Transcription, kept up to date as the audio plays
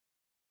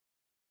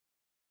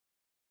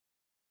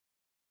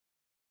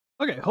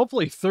Okay,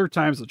 hopefully third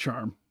time's the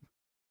charm.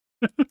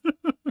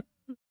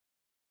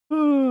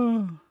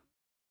 The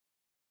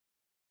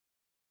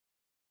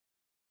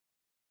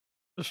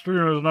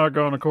stream is not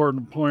going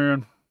according to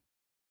plan.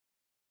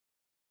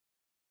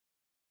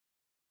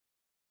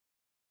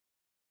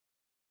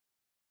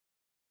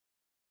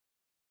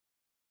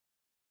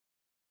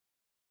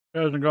 It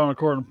hasn't gone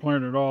according to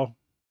plan at all.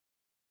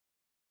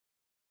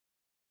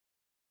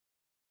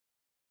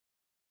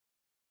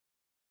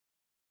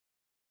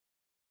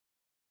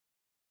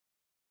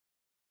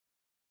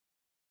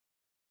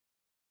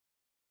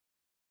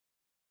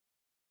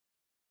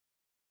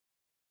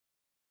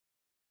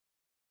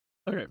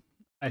 Okay,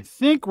 I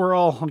think we're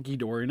all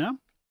hunky-dory now.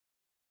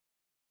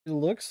 It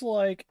looks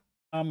like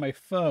on my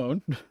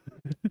phone,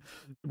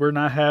 we're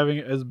not having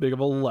as big of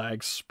a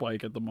lag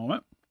spike at the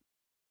moment.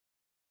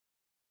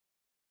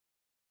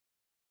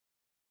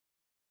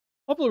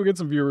 Hopefully we get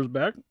some viewers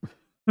back.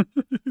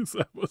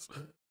 That was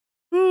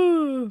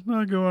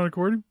not going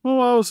according.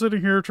 Well, I was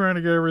sitting here trying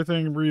to get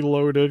everything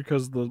reloaded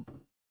because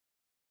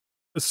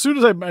as soon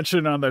as I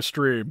mentioned on that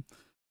stream,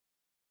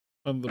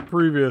 on the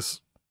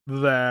previous,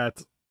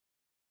 that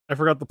I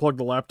forgot to plug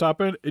the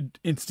laptop in, it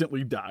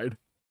instantly died.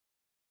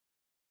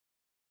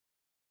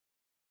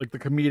 Like, the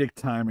comedic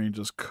timing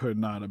just could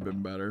not have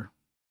been better.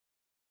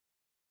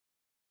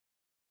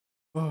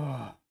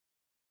 Oh.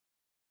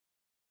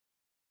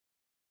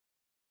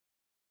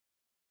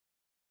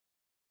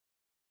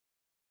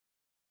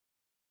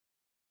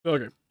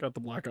 Okay, got the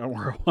black on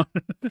where I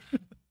wanted.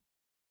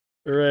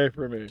 Hooray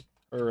for me.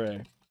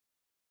 Hooray.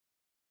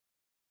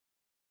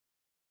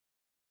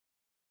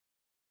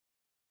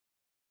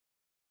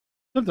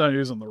 Sometimes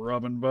using the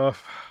rub and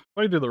buff.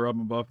 If I do the rub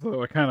and buff,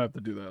 though, I kind of have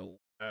to do that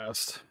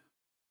last.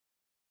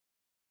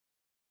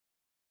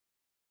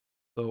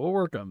 So we'll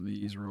work on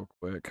these real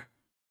quick.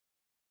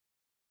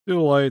 Do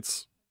the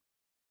lights.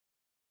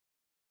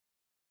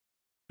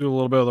 Do a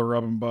little bit of the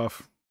rub and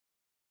buff.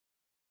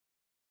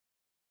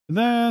 And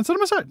then set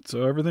them aside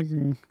so everything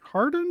can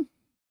harden.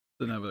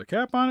 Didn't have a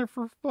cap on it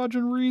for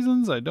fudging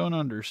reasons I don't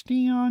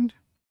understand.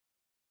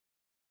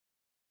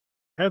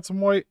 Had some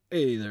white.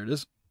 Hey, there it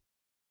is.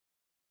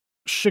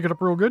 Shake it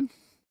up real good.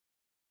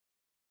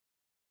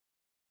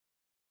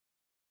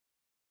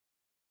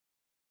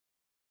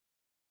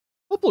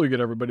 Hopefully we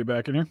get everybody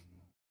back in here.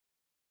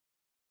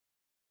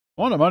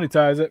 I want to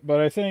monetize it,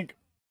 but I think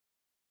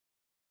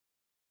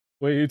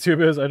the way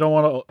YouTube is, I don't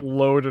want to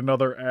load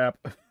another app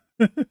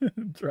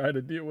and try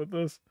to deal with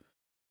this.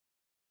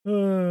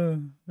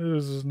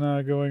 This is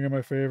not going in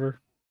my favor.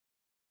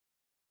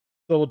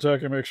 Double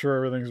check and make sure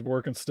everything's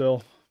working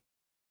still.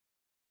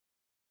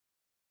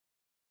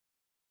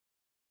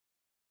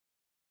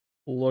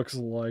 Looks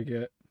like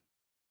it.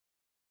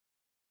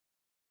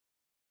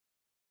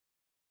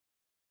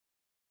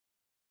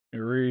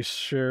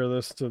 Reshare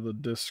this to the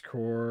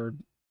Discord,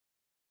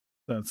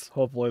 since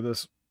hopefully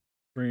this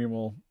stream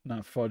will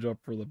not fudge up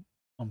for the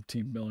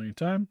umpteenth million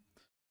time.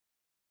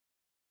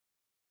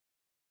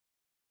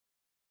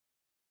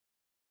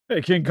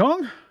 Hey, King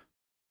Kong.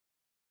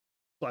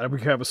 Glad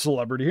we have a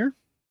celebrity here.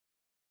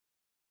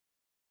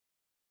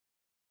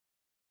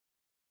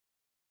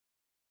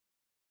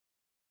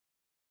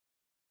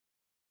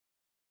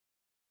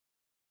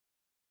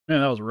 Man,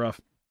 that was rough.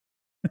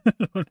 I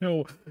don't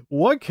know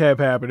what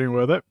kept happening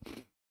with it.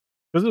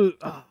 Because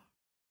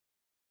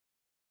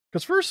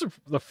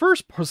the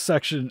first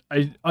section,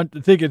 I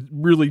think it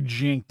really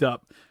jinked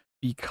up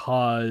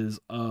because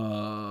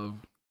of,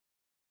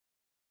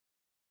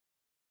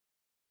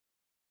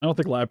 I don't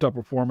think laptop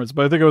performance,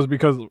 but I think it was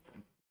because of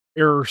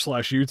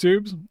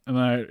error/YouTube's, and then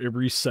I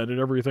resetted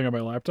everything on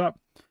my laptop.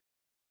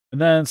 And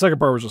then second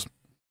part was just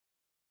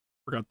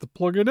forgot to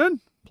plug it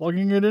in.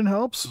 Plugging it in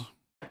helps.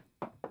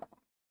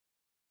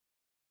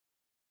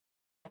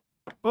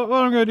 But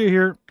what I'm going to do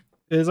here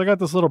is I got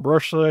this little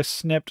brush that I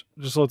snipped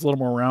just so it's a little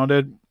more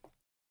rounded.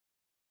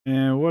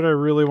 And what I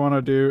really want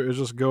to do is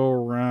just go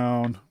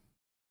around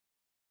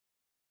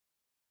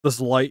this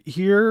light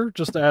here,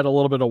 just to add a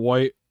little bit of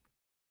white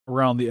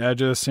around the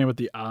edges. Same with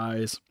the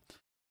eyes.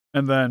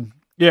 And then,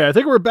 yeah, I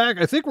think we're back.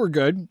 I think we're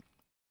good.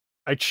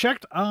 I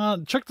checked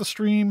the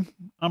stream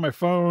on my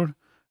phone.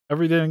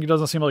 Everything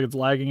doesn't seem like it's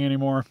lagging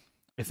anymore.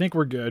 I think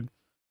we're good.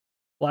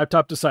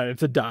 Laptop decided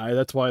to die.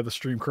 That's why the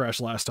stream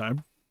crashed last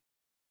time.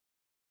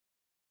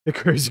 Hey,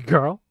 Crazy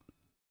Carl.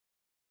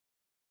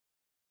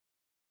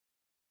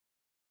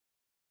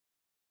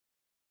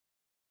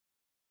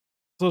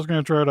 So I was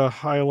going to try to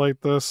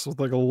highlight this with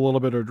like a little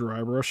bit of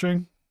dry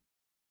brushing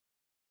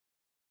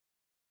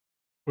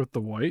with the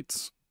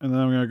whites. And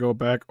then I'm going to go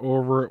back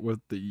over it with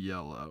the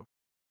yellow.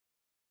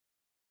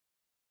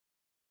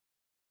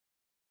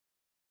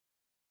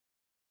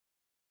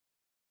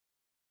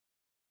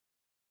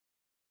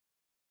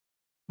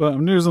 But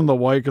I'm using the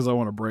white because I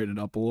want to brighten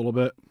it up a little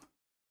bit.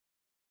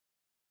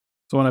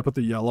 So when I put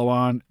the yellow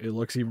on, it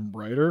looks even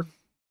brighter.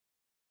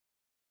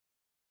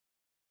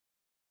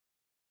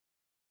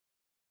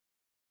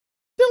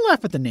 Didn't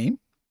laugh at the name.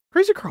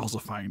 Crazy Carl's a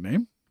fine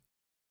name.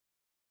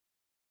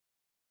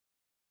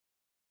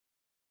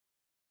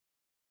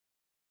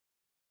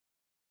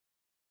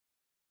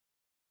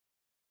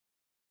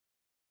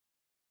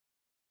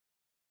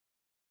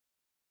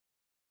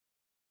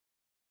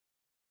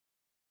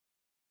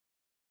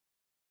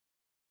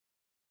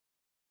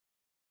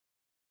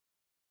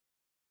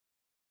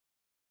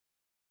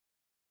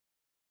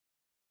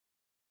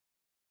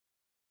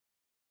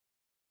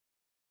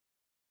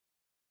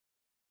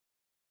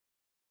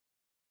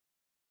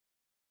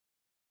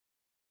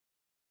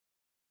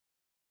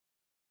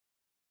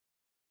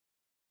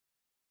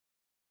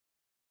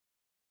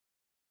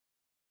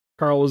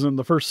 Carl was in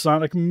the first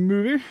Sonic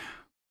movie.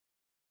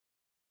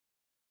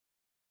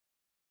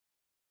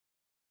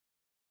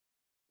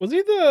 Was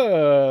he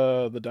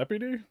the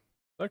deputy? Is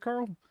that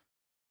Carl? I'm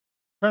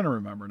trying to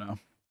remember now.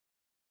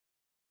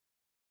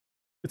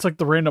 It's like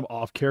the random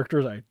off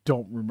characters. I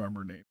don't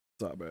remember names.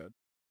 It's not bad.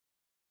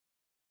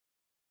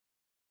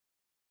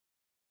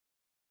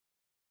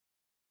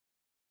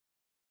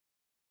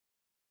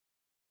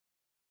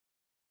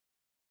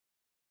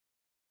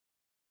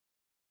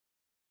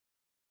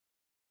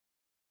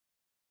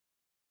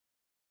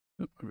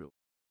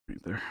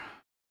 Right there.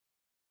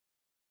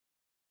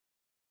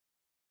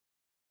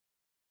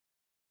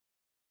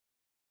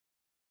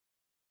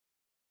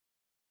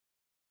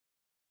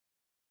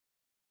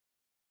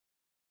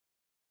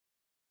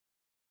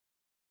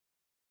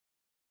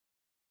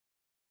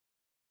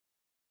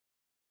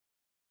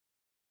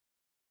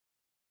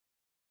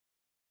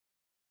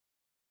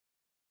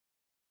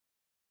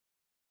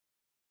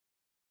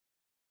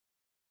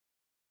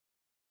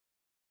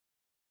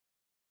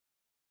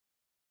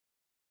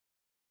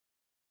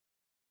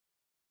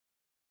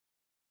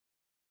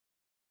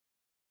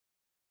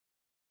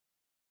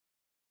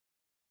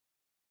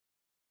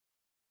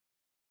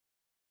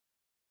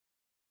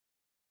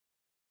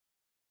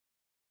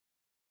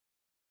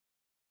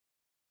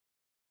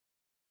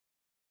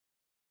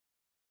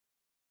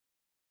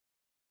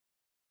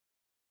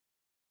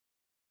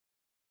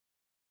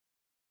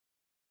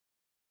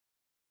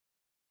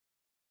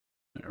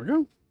 There we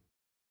go.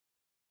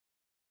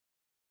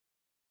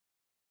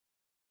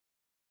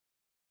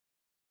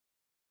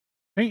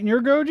 Painting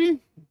your Goji? It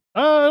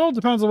all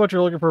depends on what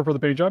you're looking for the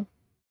paint job.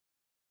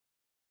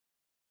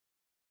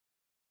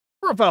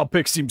 Profile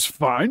pic seems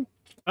fine.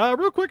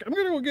 Real quick, I'm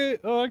gonna go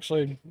get. Oh,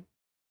 actually, I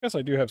guess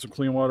I do have some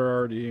clean water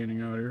already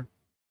hanging out here.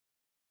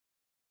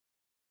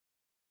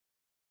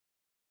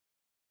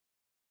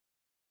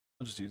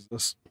 I'll just use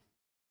this.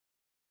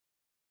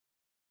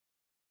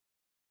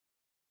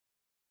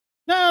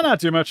 Nah, not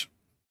too much.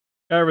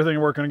 Got everything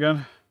working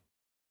again.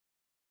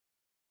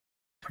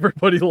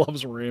 Everybody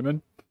loves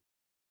Raymond.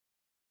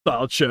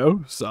 Solid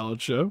show.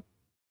 Solid show.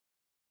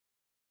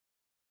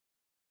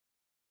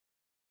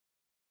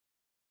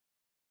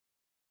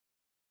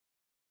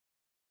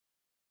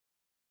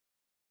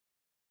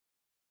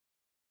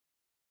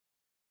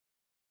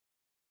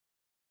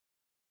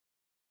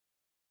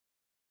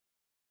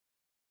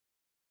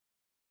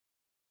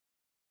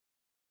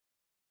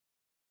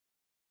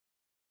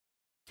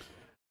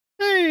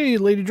 Hey,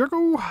 Lady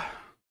Draco.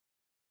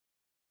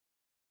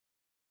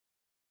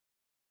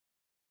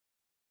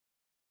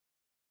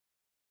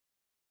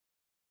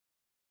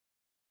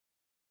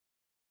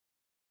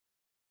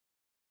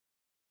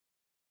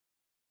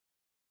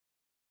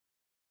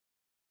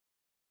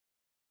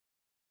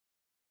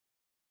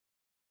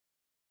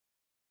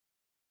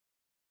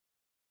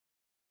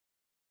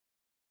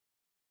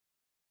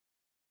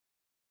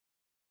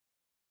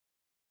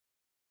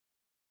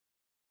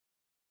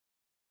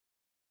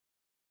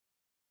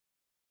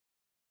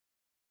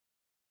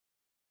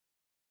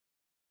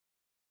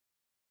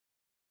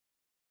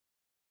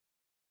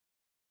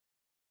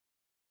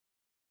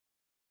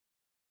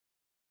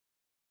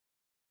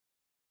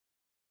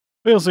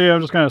 You'll see, I'm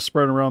just kind of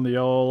spreading around the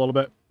yellow a little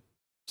bit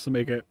just to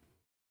make it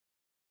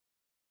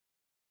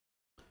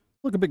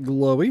look a bit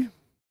glowy.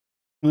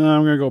 I'm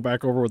going to go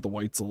back over with the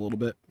whites a little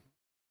bit.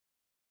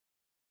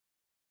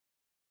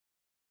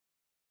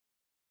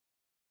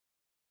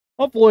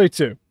 Hopefully,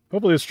 too.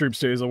 Hopefully the stream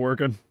stays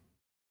working.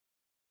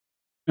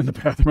 In the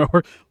bathroom at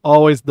work.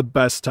 Always the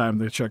best time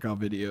to check out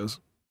videos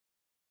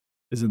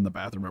is in the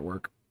bathroom at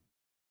work.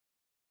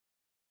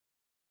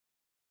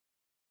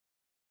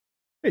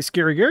 Hey,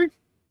 Scary Gary.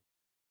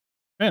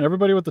 Man,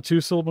 everybody with the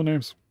 2-syllable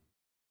names.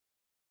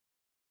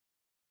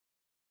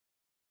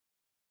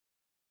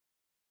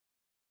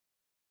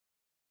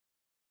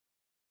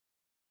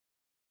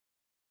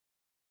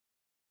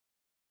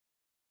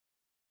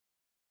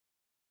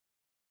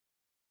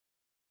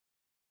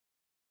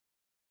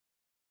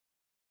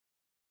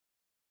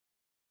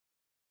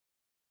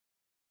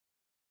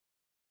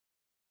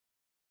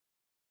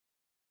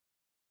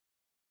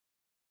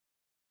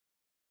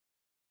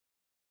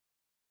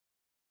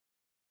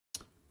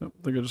 I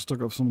think I just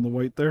took off some of the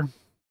white there.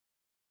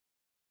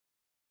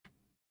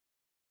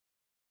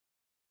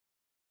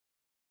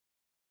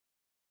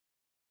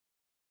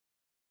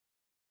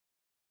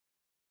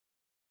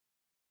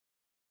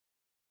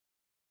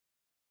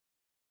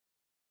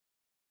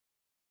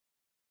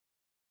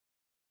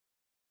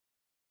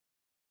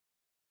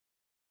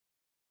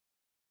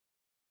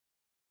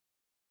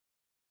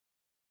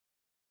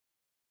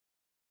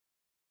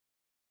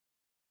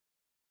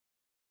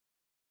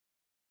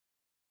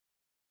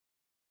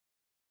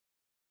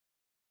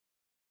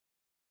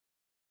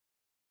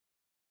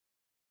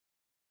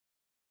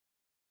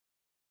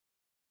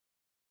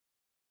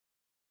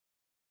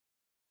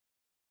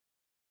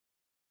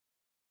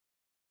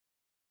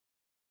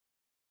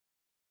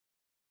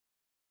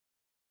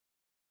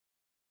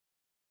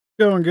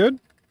 Going good.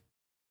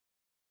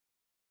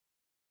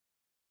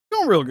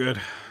 Going real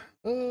good.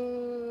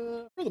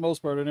 For the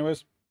most part,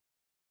 anyways.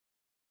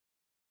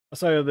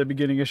 Aside of the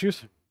beginning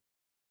issues.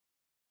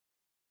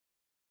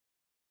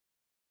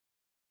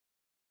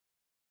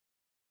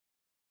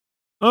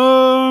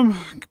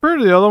 Compared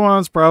to the other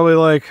ones, probably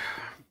like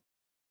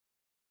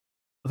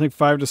I think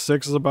 5 to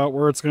 6 is about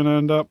where it's gonna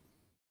end up.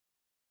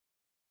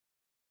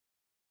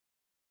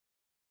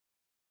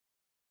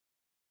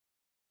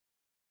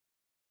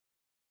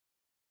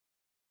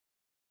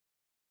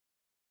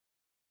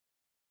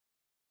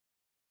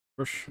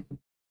 Push.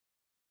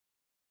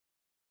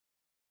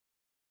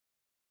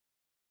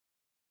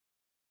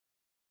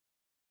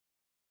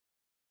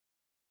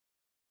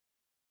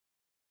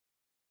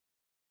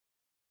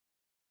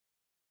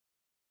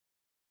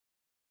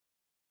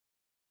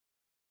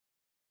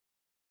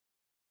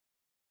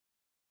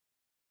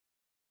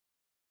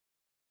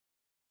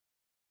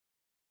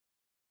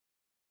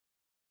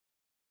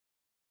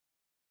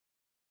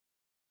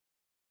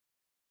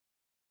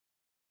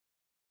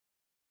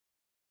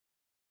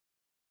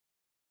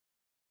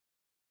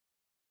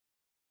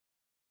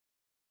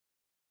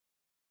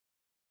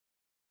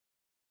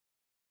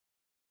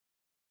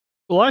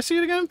 Will I see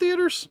it again in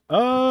theaters?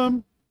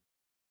 Probably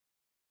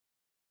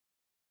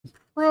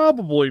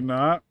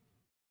not.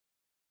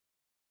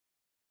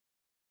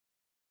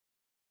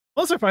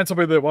 Unless I find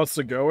somebody that wants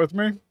to go with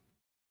me.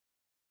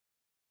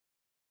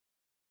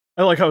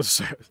 I like how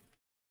it's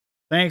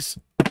thanks,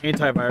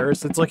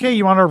 antivirus. It's like, hey,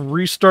 you want to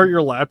restart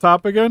your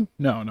laptop again?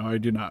 No, I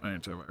do not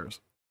antivirus.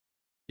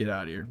 Get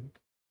out of here.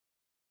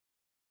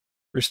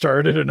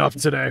 Restarted enough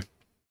today.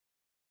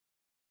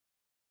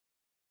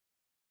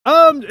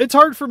 It's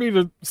hard for me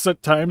to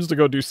set times to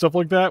go do stuff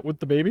like that with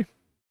the baby.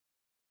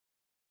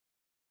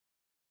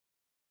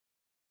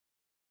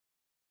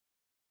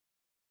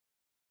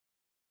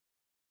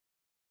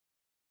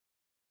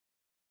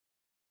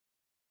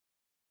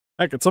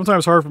 Heck, it's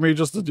sometimes hard for me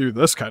just to do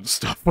this kind of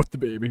stuff with the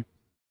baby.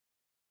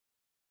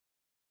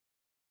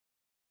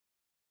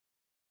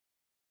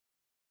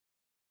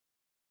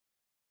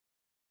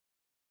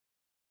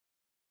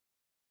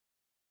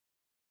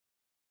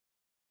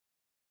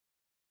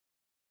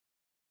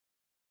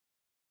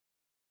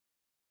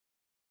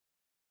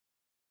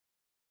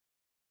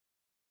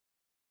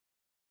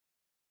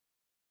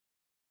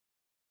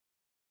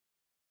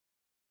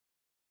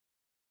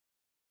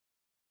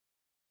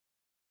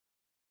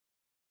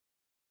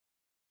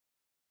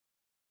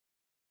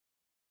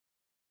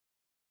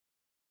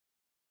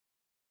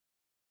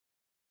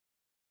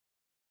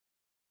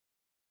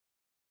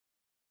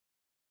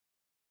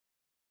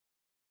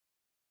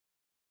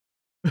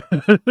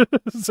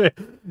 Say,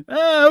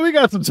 we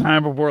got some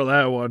time before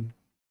that one.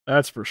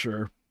 That's for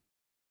sure.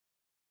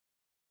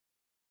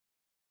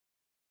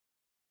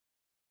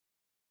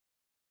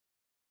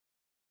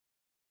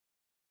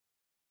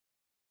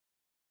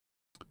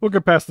 We'll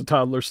get past the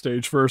toddler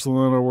stage first, and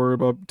then I'll worry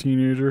about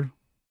teenager.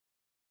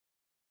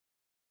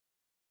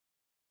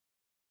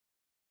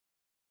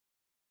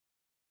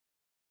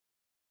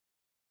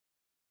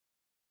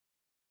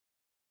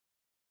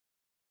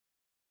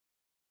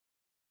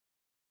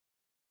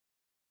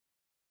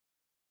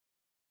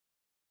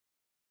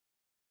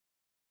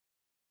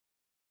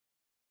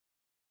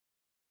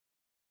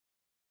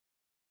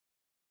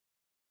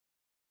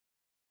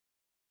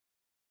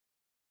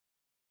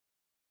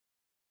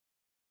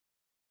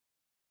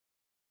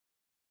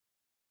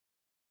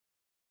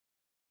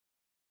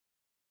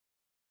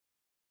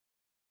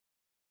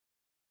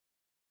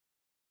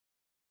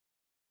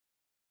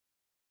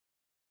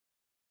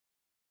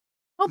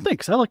 Oh,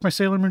 thanks. I like my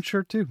Sailor Moon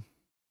shirt too.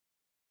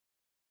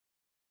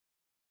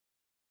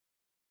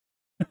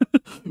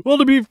 Well,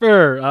 to be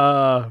fair,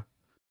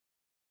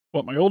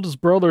 my oldest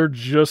brother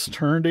just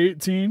turned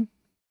 18.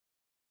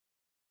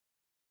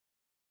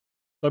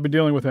 I've been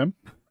dealing with him.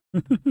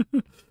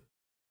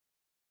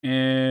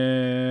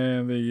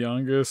 And the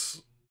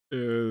youngest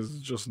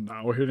is just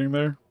now hitting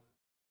there.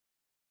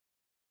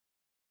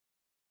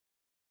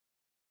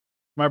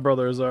 My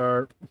brothers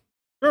are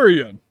very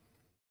young.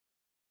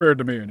 Compared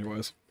to me,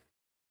 anyways.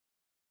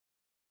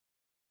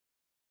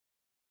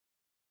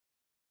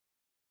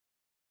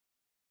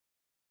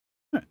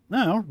 Right,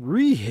 now,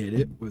 re-hit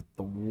it with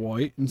the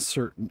white in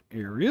certain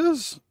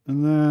areas,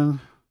 and then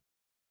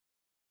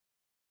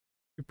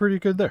be pretty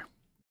good there.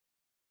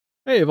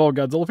 Hey, Evolved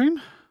Godzilla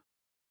Fiend.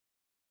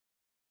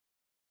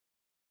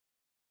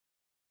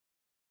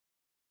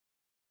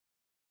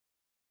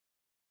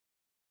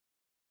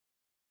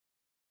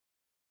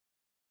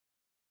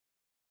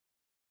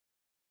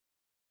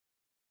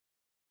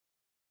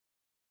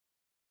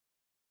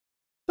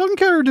 Doug and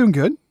Cat are doing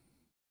good.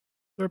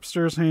 They're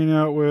upstairs hanging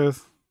out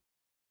with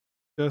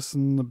Jess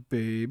and the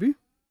baby.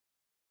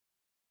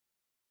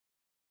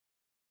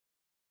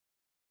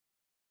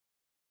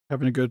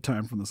 Having a good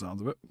time from the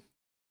sounds of it.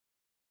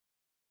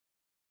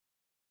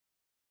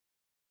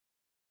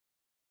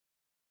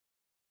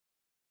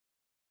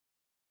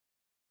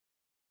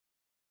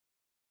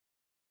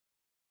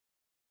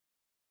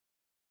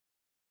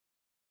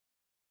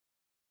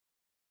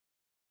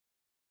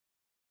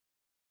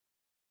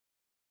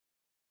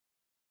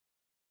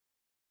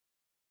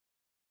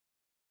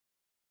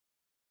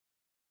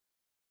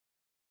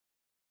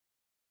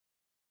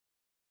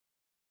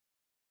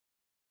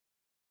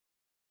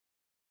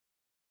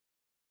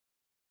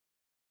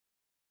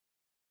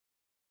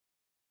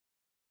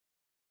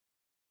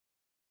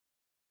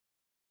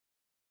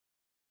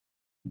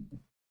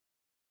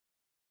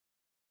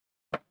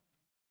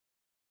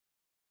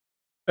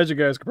 As you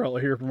guys could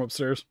probably hear from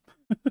upstairs.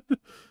 All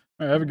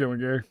right, have a good one,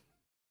 Gary.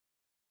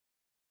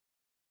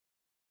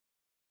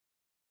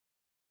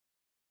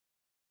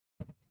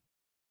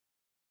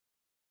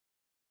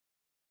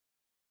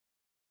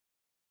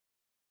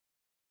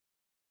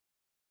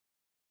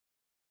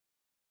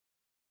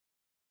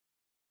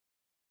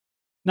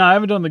 No, I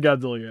haven't done the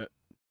Godzilla yet.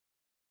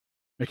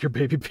 Make your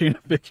baby paint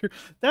a figure.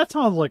 That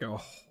sounds like a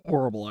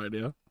horrible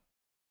idea.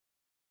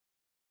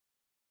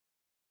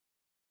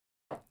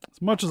 As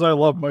much as I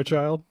love my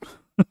child,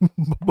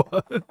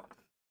 but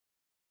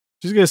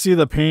she's gonna see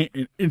the paint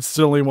and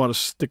instantly want to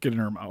stick it in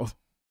her mouth.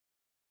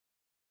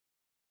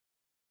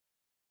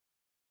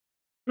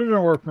 It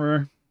didn't work for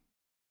me.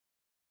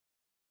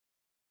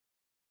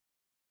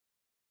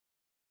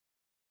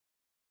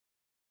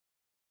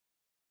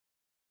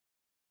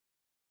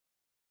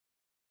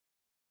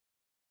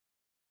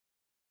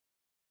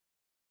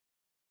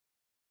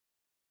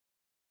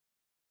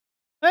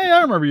 Hey,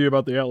 I remember you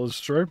about the Atlas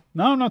Destroyer.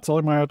 No, I'm not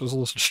selling my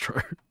Atlas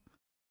Destroyer.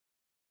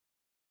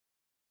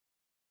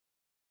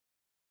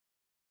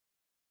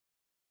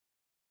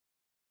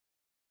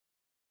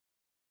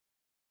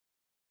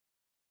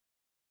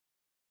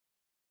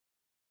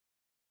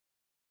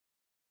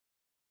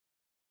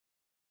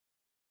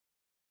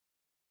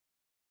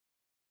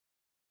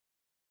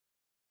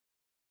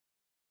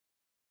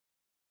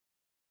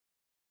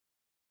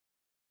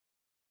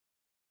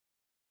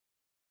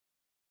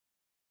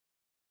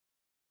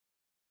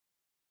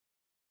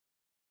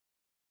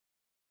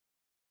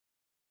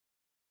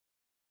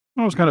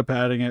 I was kind of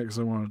padding it because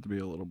I wanted it to be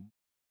a little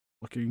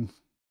looking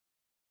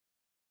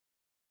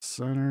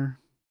center.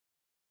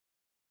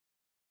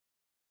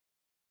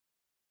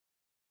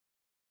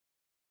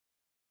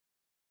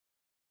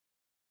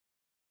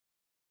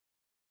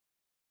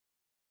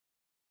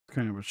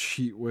 Kind of a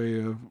cheat way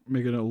of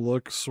making it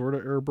look sort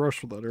of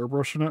airbrush without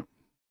airbrushing it.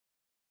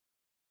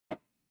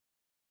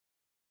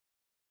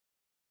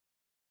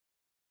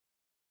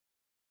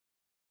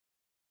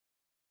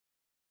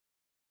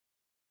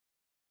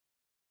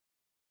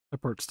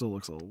 That part still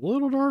looks a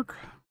little dark.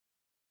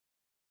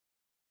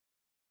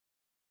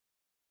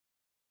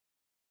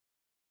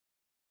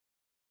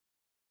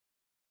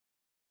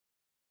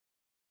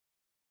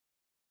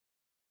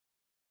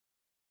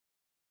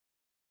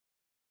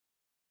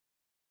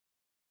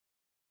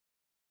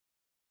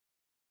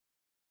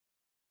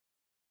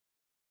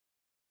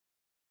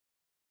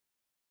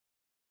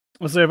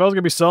 Let's say if I was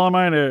gonna be selling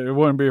mine, it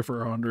wouldn't be for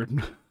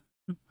 100.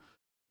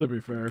 To be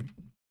fair.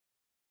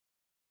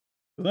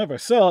 But then if I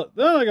sell it,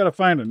 then I gotta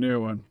find a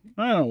new one.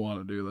 I don't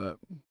want to do that.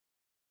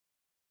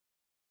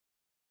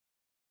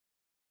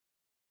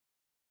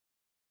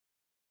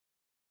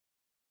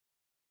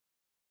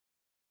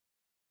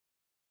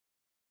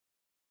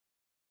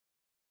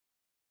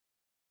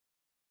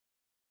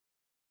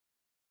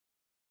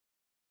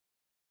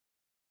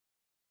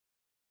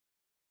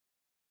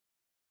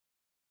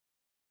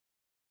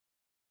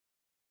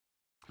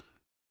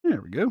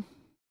 There we go.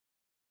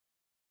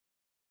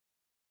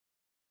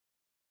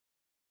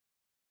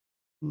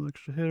 A little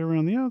extra hit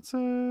around the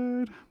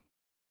outside.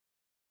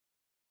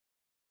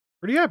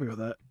 Pretty happy with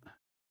that.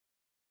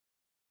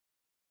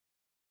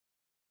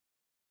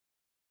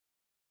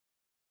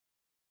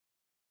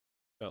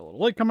 Got a little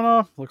light coming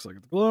off. Looks like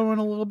it's glowing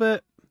a little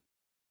bit.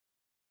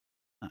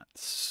 Not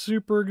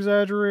super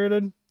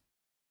exaggerated.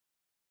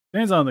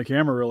 Stands on the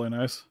camera really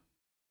nice.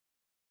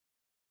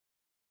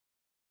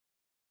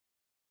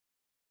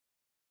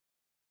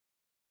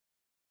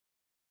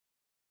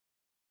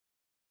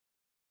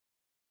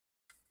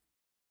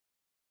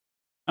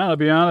 To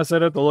be honest,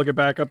 I'd have to look it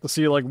back up to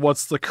see like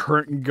what's the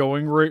current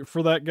going rate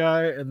for that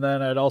guy, and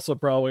then I'd also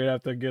probably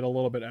have to get a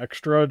little bit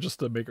extra just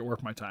to make it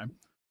worth my time.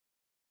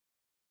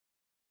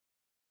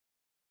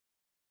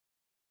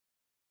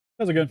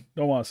 That's a good.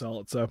 Don't want to sell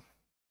it, so.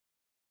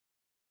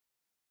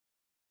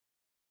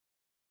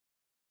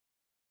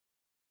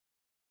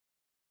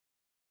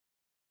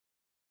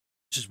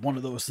 Just one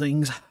of those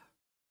things.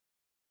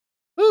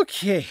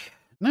 Okay,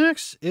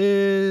 next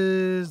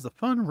is the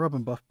fun rub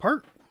and buff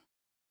part,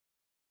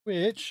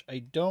 which I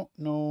don't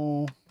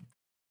know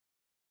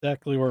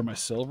exactly where my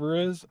silver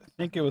is. I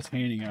think it was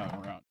hanging out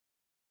around.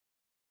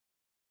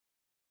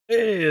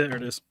 Hey, there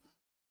it is.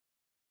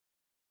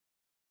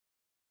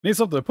 Need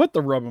something to put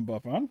the rub and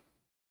buff on.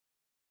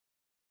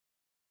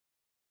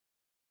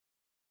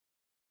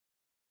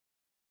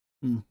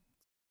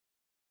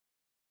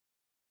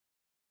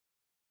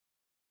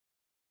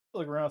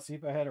 Look around, see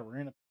if I had a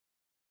random.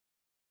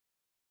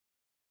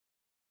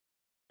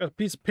 Got a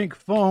piece of pink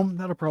foam.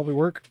 That'll probably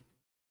work.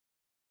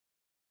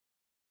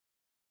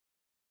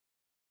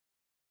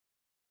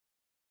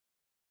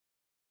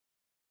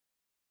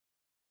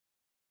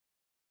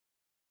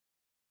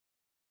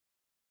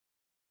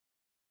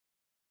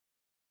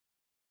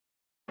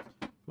 Put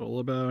a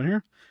little bit on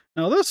here.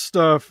 Now this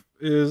stuff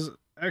is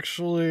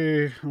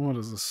actually, what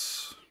is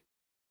this?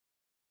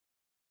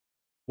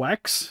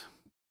 Wax?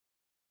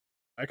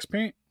 Wax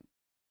paint?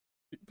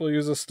 People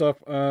use this stuff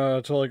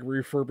to like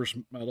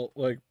refurbish metal,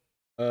 like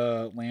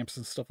lamps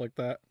and stuff like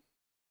that.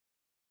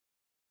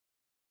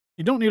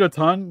 You don't need a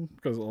ton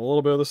because a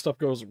little bit of this stuff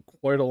goes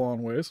quite a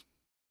long ways.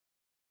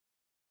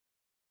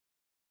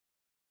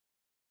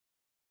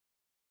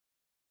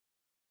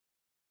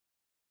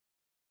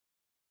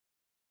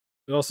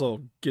 It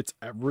also gets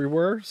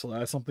everywhere, so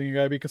that's something you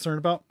gotta be concerned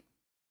about.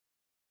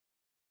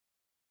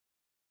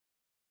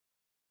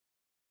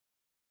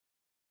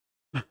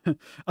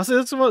 I'll say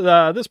that's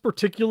what this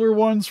particular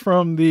one's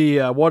from the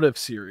What If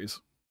series.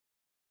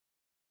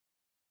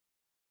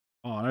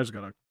 Oh, and I just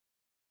got a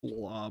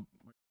glob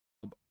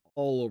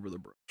all over the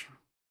brush,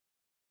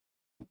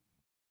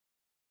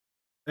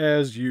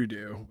 as you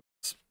do.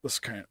 This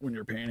kind of when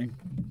you're painting.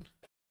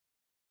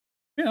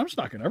 Yeah, I'm just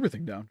knocking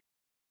everything down.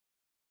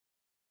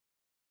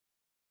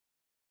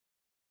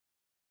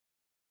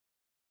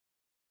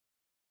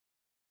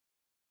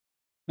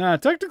 Nah,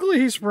 technically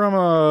he's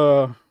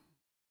from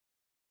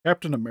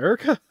Captain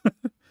America,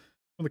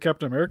 from the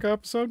Captain America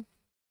episode.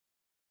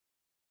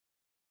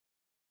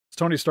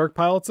 Tony Stark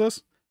pilots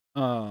this.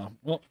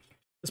 Well,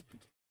 this,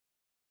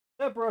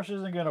 that brush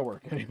isn't gonna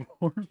work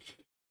anymore.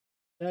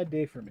 Bad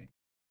day for me.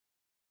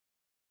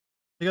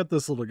 I got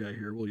this little guy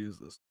here. We'll use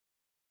this.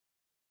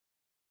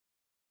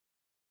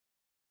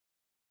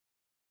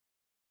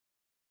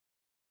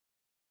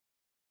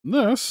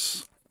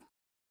 This.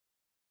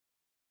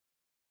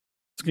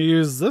 Let's gonna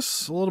use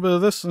this, a little bit of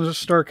this, and just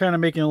start kind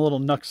of making a little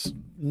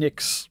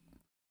nicks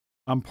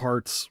on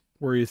parts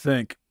where you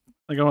think,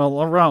 like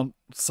around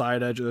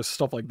side edges,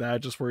 stuff like that,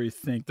 just where you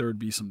think there would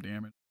be some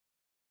damage.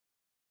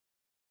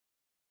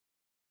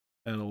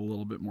 Add a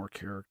little bit more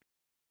character.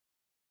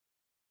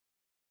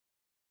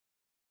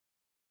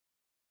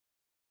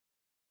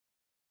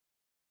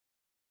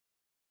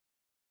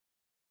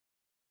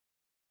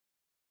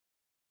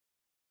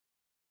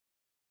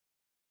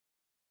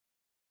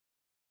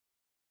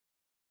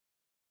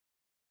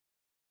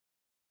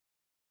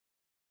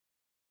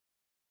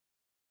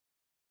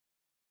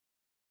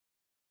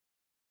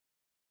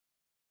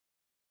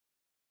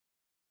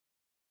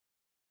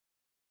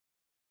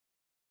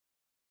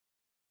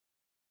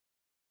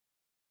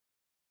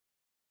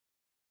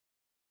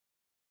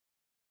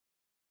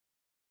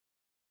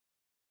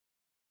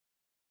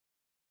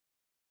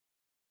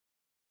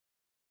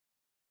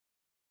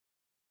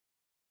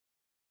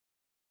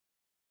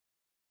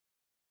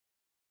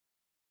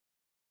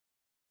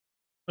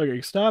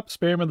 Okay, stop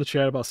spamming the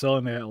chat about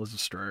selling the Atlas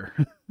Destroyer.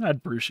 I'd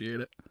appreciate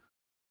it.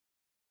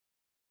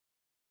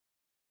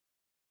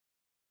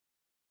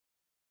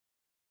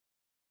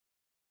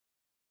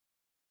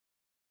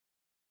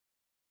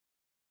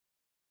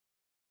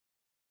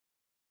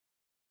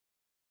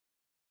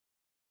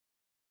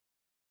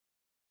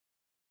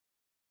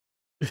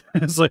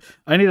 It's like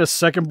I need a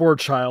second board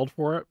child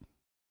for it.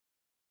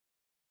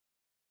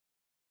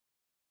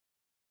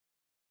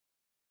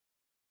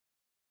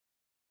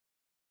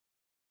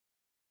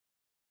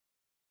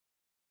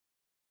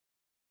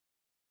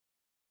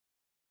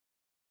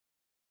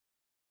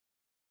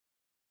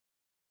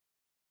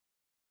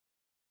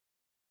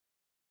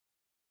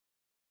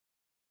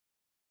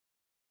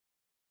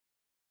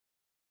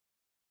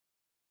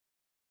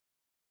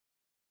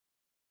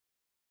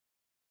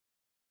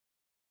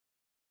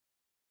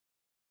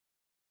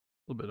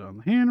 A little bit on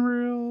the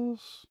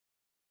handrails.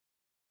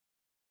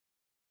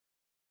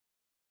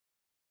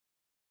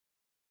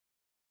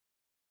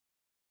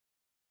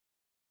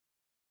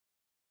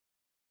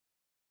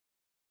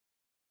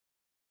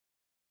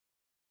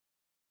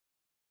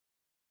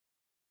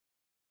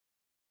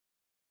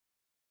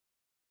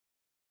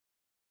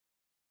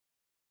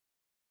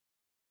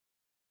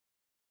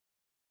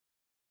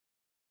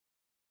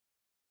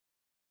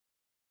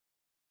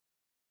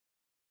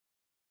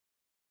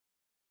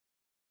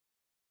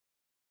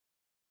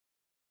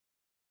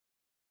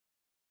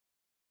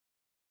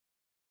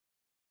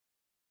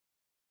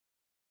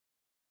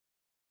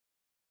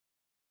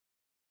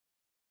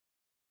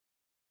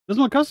 This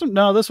one custom?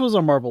 No, this was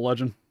a Marvel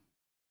Legend.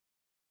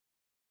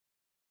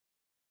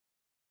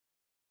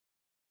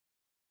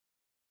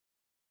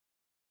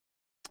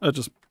 I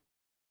just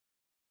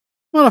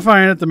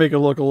modifying it to make it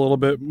look a little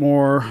bit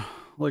more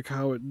like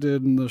how it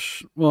did in the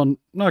well,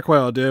 not quite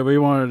how it did, but he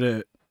wanted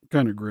it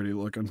kind of gritty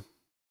looking.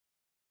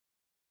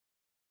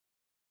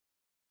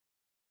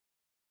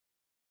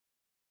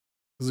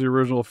 Because the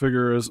original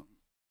figure is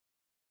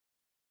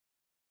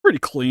pretty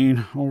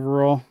clean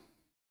overall.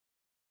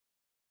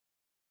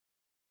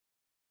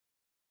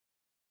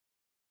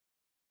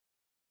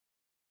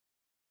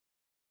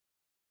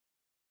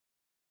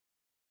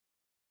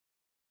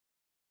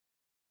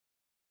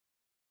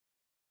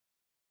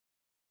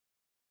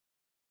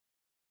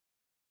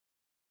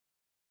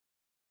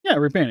 Yeah,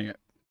 repainting it.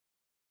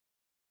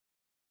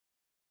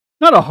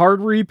 Not a hard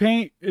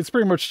repaint. It's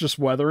pretty much just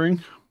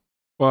weathering,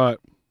 but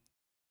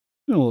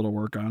doing a little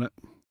work on it.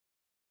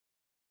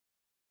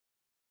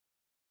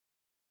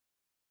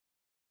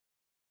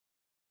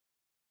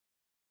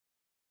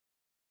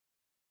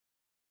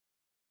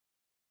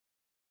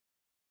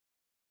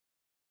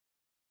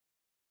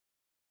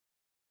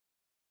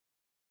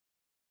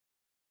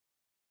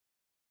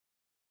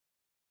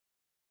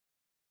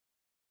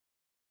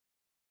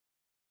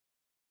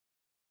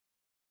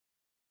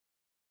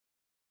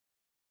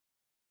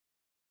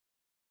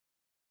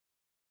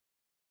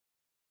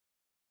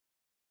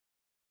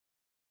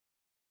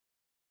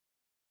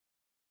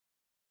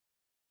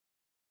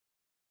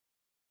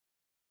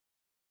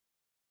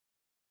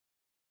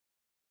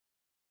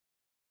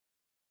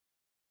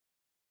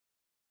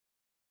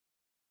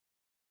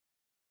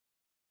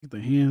 The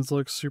hands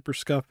look super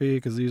scuffy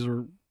because these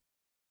are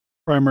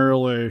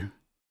primarily,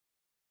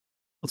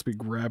 let's be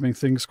grabbing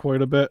things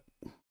quite a bit.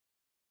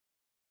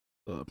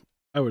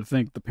 I would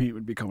think the paint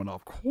would be coming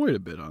off quite a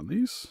bit on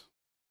these.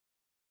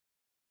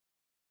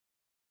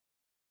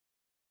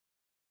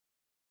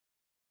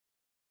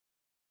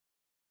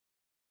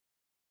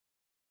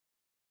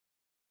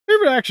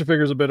 Favorite action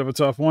figure is a bit of a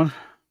tough one.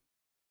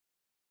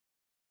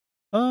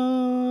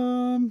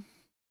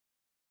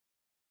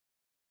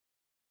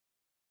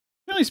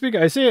 Generally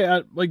speaking, I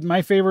say like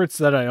my favorites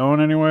that I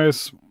own,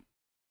 anyways.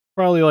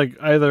 Probably like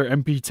either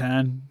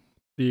MP10,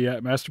 the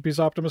Masterpiece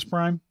Optimus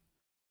Prime.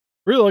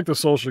 Really like the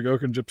Soul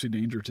Shigoku Gypsy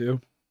Danger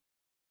too.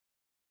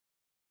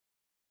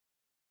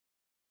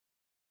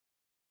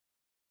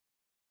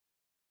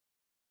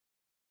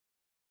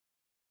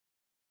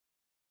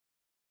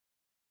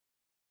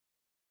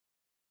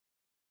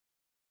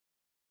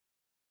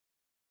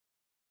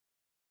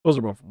 Those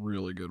are both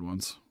really good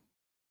ones.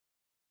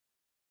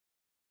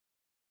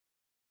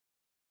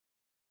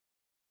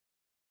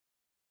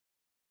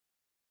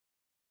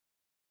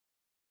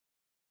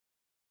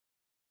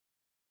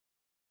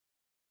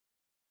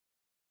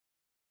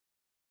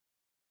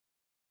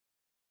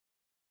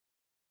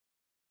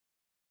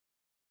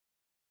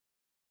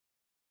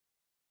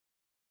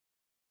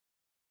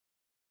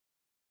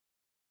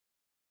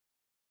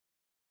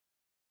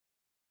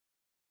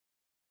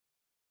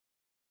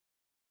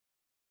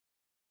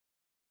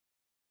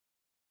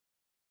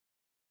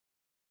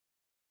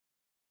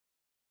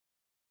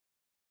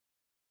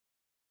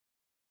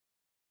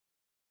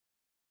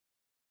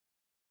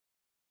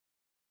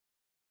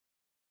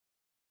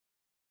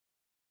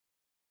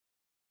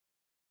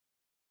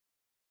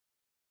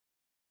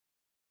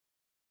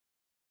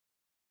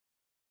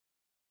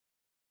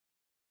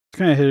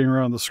 Kind of hitting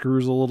around the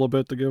screws a little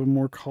bit to give them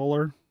more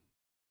color.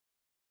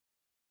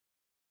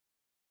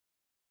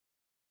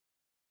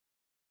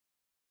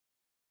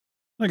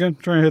 Again,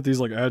 trying to hit these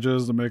like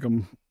edges to make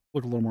them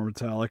look a little more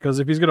metallic. Because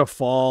if he's gonna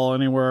fall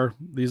anywhere,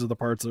 these are the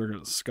parts that are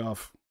gonna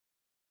scuff.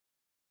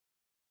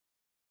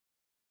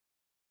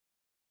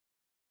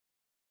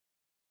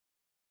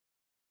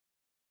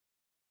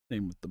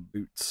 Same with the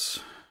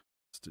boots,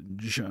 just in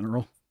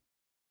general.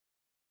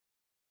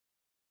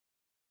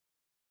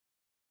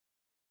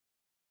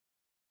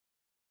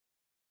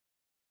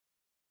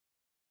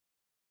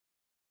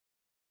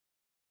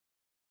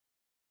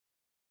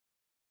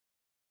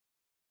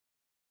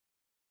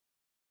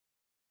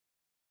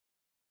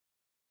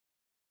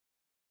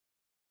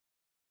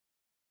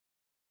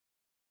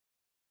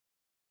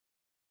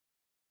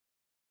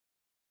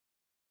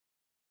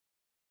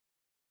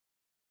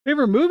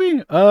 Favorite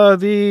movie?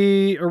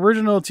 The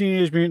original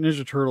Teenage Mutant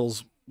Ninja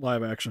Turtles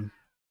live action.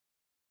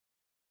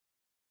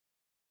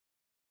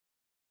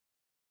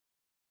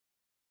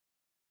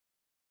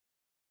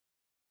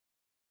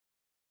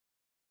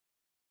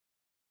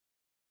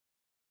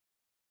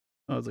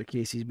 Oh, it's like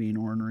Casey's being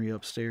ornery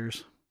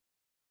upstairs.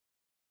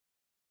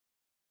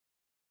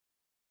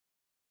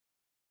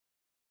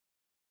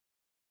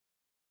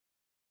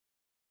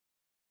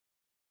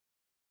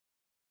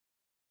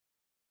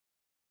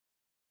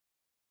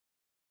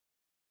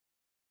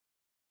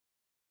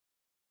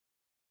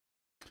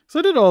 So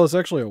I did all this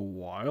actually a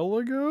while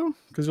ago,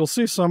 because you'll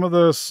see some of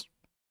this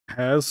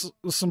has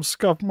some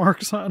scuff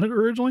marks on it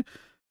originally.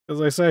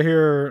 As I say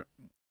here,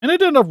 and it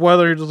did enough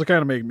weathering just to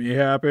kind of make me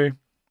happy.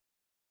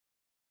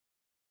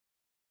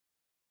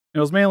 It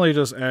was mainly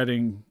just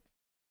adding,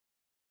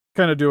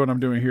 kind of doing what I'm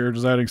doing here,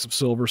 just adding some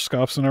silver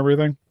scuffs and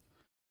everything.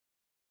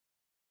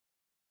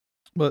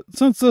 But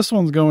since this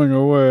one's going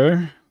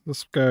away,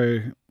 this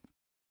guy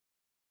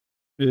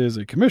is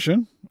a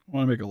commission. I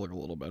want to make it look a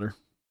little better.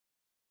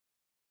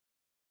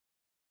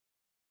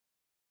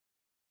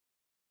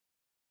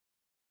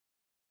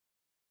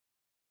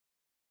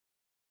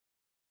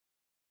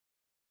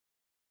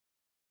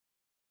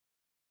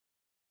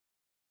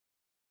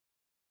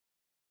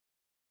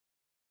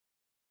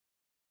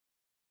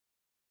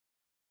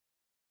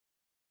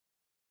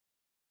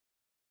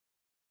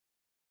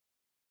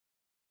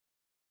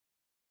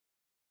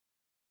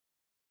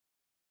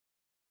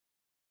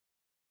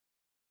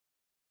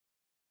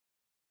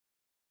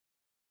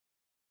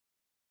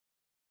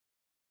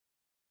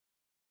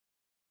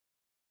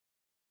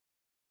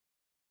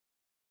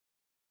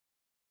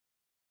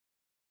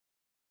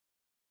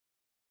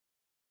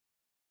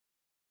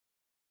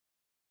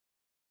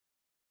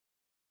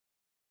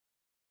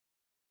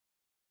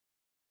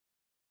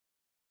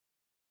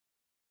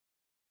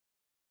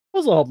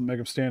 This will help make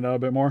him stand out a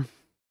bit more.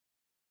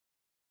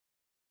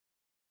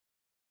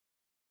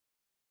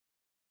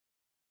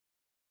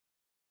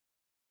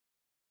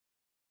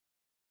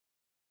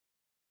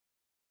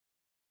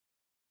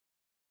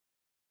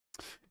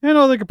 I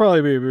know they could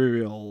probably be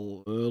maybe a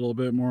little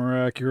bit more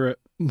accurate.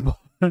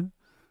 But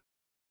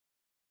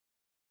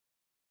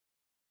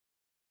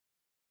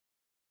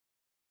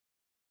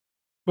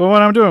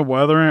when I'm doing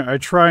weathering, I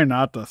try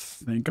not to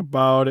think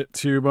about it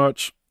too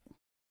much.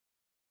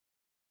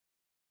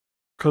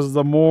 Because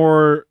the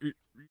more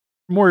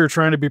you're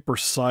trying to be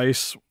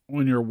precise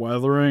when you're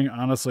weathering,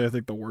 honestly, I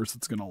think the worse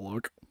it's gonna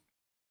look.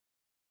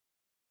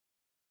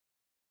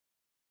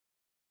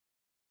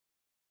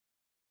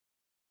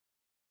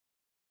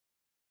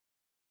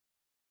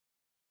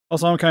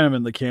 Also, I'm kind of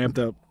in the camp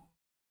that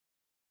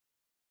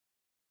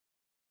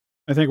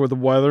I think with the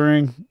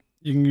weathering,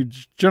 you can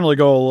generally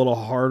go a little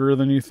harder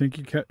than you think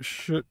you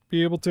should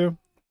be able to.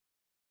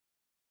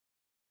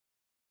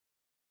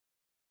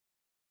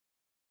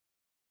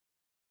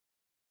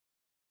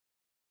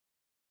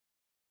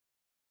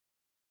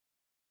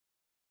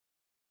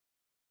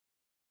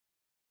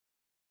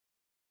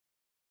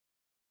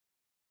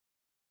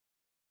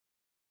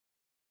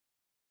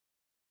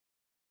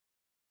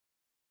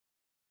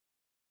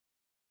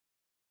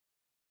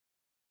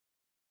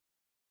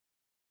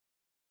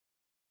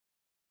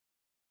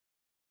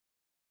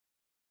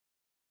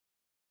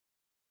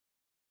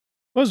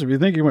 Plus, if you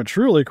think you went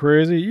truly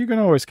crazy, you can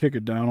always kick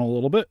it down a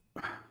little bit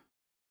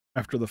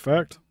after the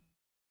fact.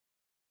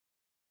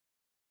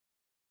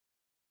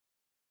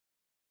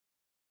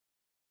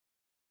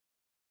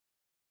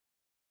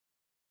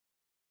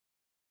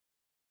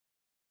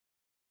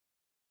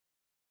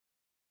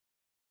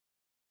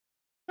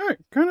 All right,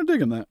 kind of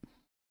digging that.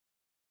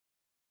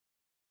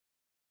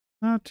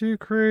 Not too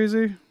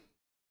crazy.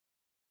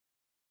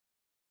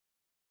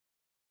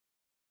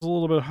 A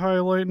little bit of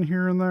highlighting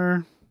here and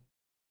there.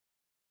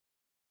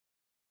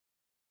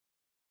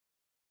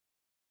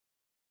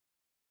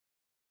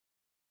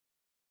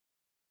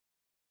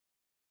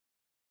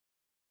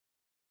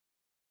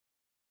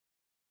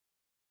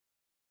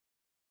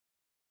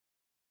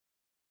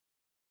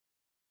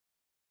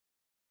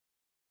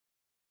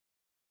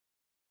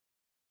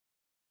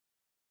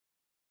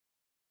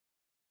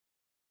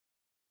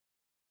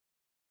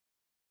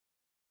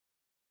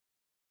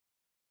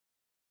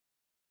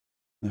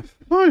 And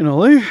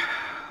finally,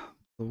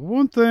 the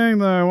one thing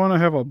that I want to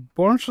have a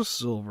bunch of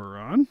silver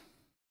on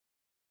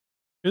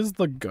is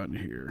the gun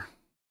here.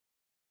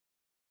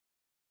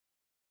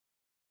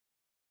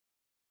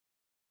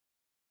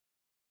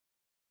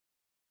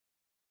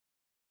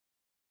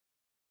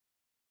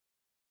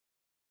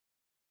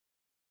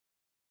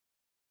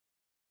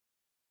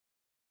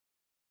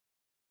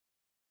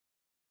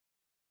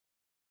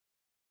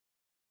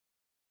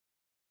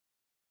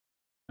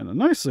 And the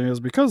nice thing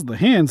is because of the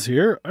hands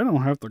here, I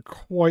don't have to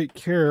quite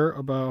care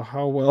about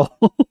how well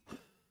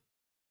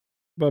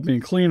about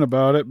being clean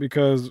about it,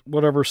 because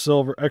whatever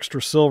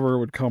extra silver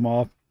would come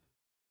off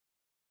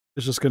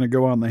is just going to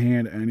go on the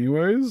hand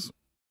anyways.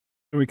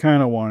 And we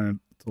kind of want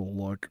it to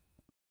look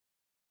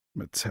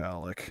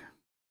metallic.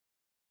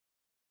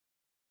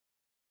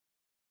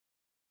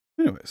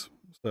 Anyways,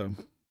 so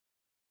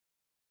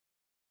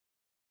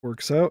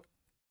works out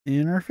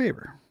in our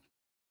favor.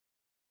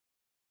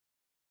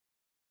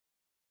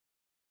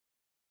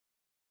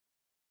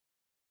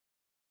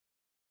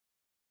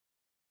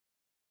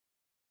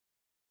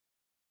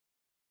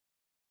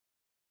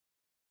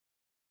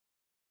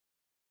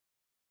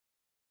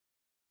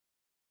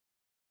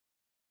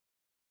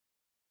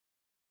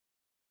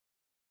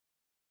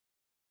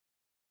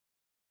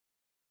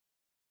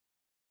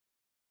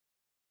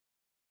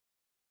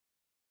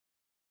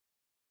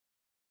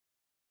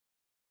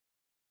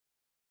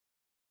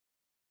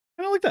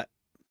 Kind of like that.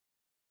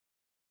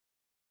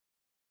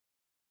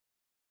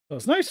 So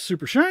it's nice,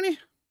 super shiny.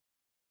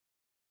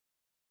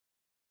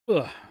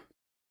 Ugh.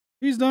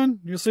 He's done.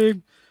 You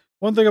see,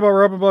 one thing about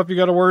rubbing buff you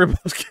got to worry about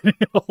is getting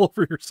it all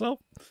over yourself.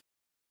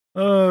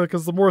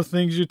 Because the more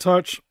things you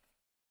touch,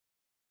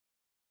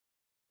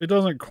 it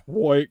doesn't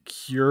quite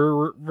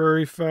cure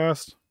very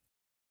fast.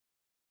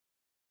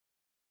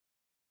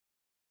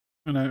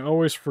 And I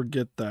always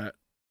forget that.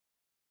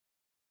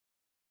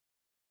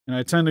 And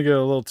I tend to get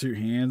a little too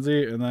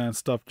handsy, and then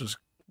stuff just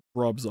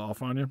rubs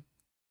off on you.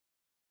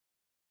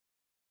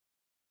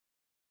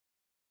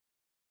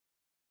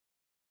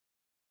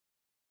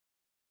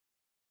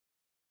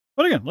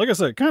 But again, like I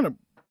said, it kind of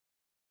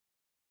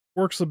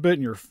works a bit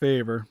in your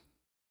favor.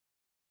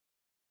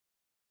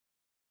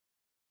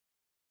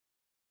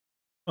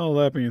 All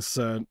that being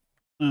said,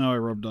 now I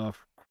rubbed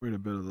off quite a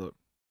bit of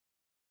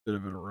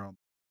it around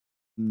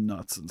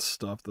nuts and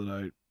stuff that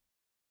I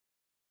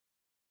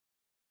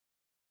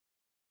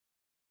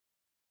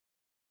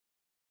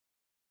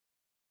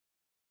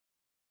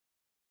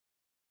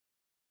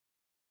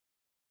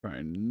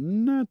try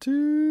not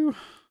to.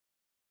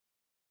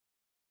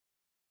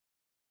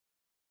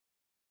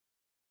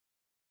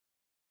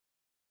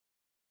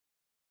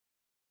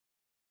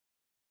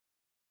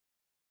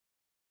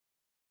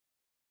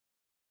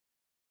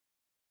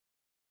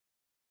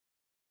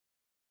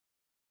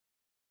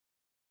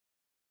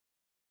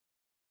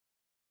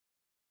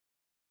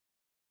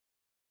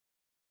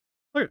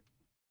 Okay,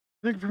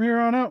 I think from here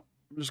on out,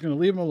 I'm just going to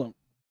leave them alone.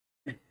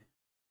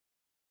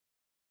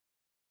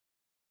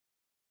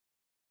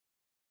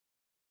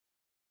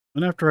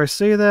 And after I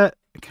say that,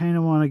 I kind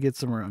of want to get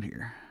some around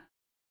here.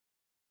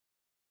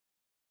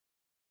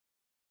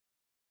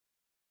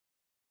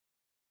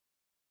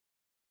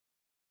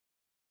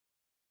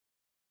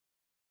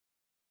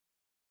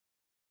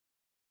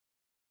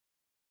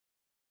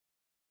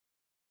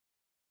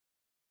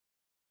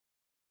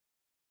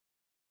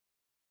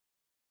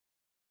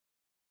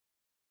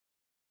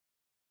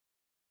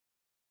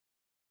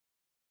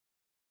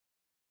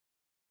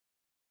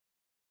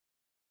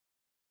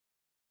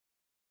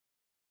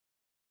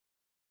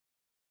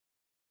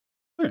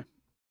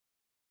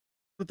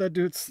 Let that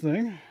do its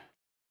thing.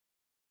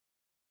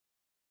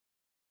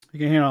 You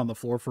can hang on the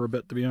floor for a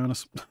bit, to be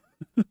honest.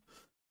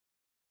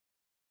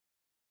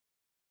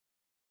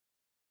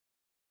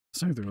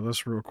 Same thing with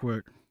this real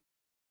quick.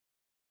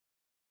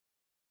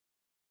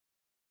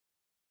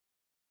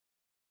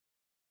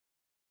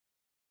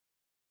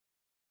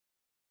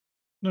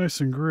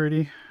 Nice and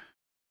gritty.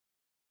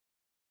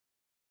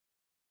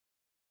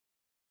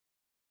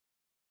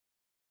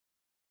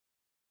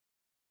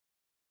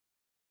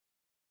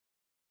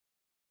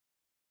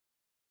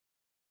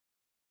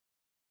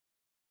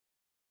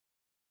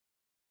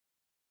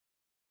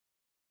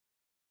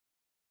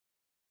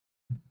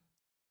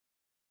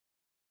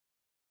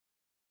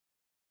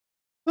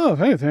 Oh,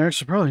 if anything, I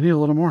actually probably need a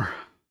little more.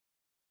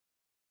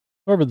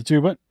 Over the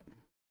tube, but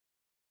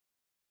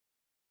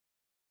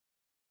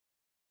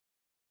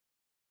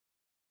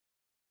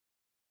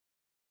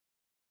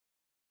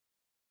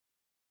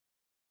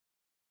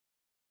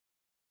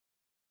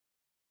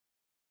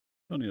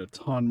don't need a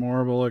ton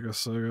more, but like I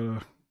said, I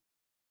gotta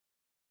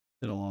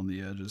hit along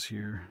the edges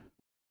here.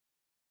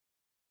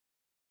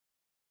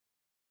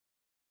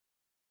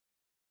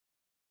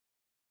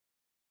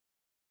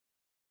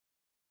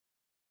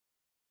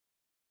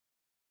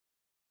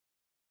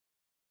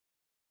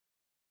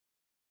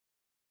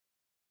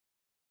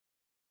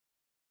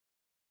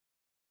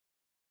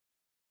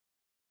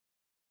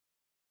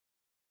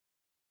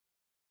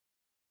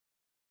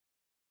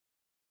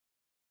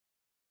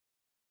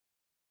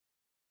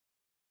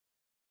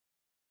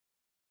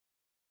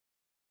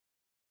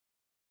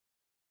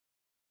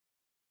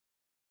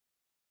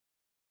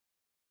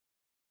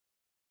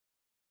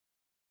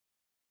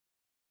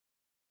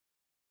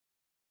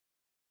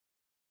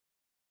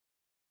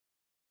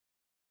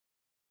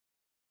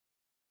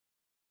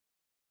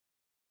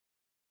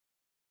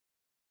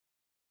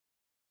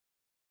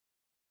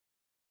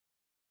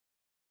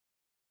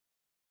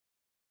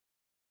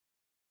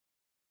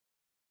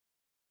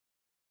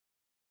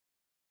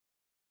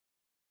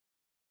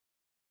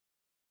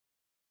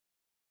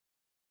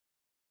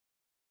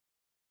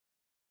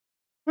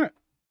 All right,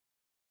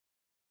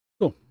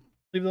 cool.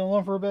 Leave that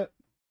alone for a bit.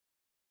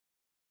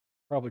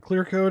 Probably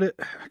clear coat it.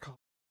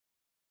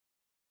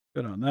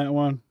 Good on that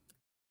one.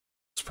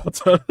 Just about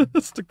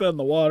to stick that in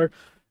the water.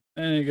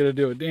 And you're gonna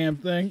do a damn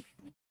thing.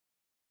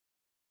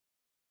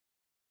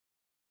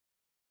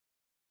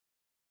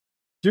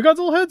 Do you got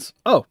little heads?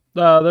 Oh,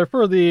 they're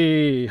for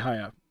the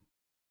Hiya.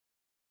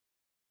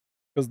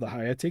 Because the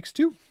Hiya takes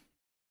 2.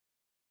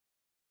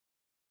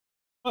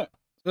 All right,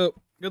 so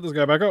get this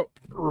guy back out.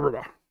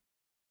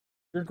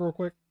 Drink real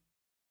quick.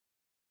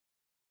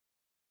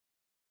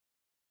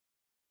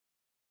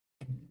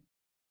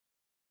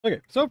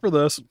 Okay, so for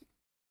this,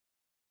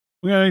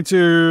 we're going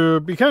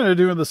to be kind of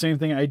doing the same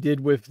thing I did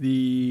with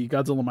the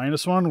Godzilla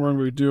minus one, where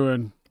we're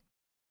doing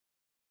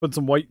put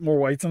some more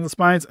whites on the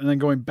spines, and then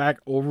going back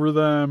over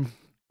them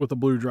with the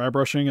blue dry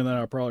brushing, and then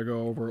I'll probably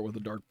go over it with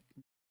a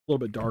little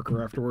bit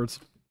darker afterwards.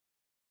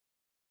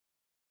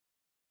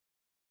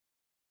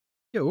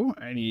 Yo,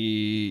 I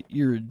need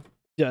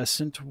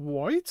iridescent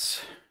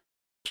whites.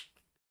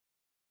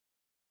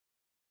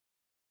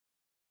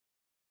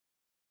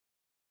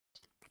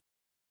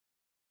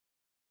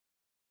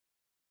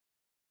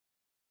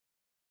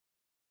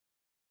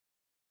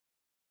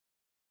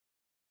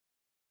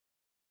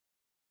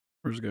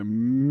 We're just gonna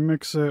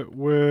mix it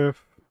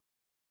with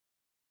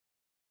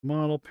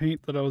model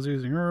paint that I was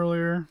using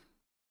earlier.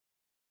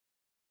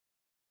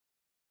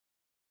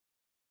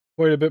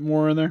 Quite a bit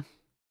more in there.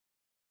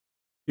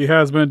 He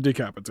has been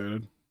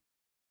decapitated.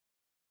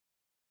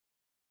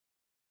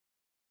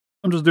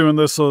 I'm just doing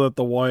this so that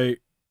the white,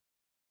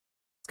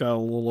 it's got a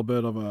little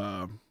bit of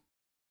a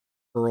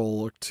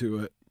pearl look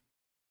to it.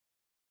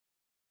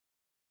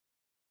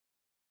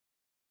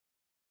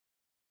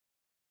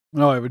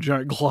 Oh, I have a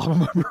giant glob on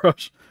my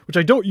brush, which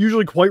I don't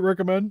usually quite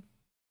recommend.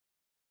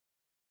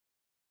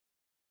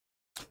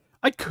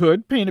 I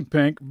could paint it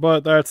pink,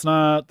 but that's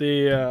not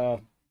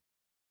the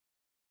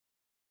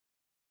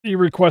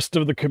request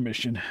of the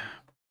commission.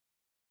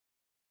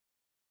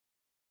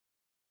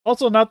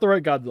 Also, not the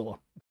right Godzilla.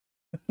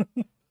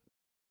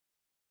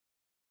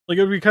 Like,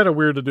 it would be kind of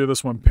weird to do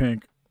this one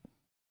pink.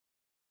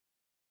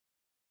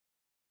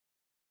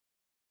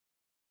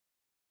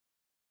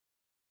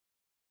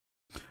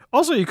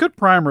 Also, you could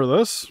primer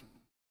this.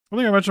 I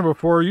think I mentioned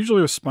before,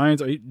 usually with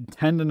spines, I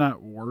tend to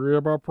not worry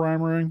about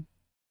primering.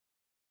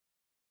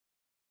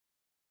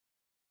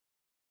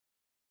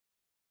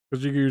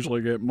 Because you can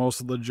usually get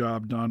most of the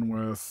job done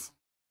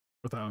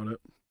without it.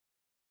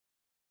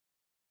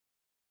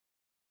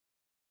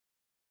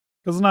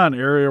 Because it's not an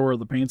area where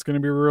the paint's going to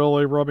be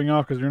really rubbing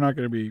off, because you're not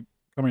going to be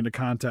coming into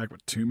contact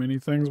with too many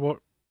things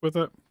with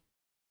it.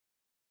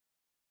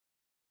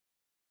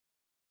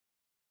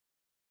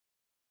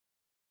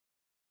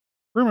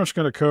 Pretty much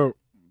going to coat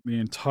the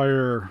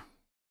entire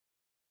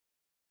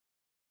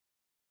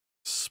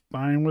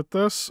spine with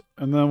this,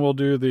 and then we'll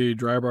do the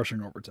dry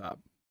brushing over top.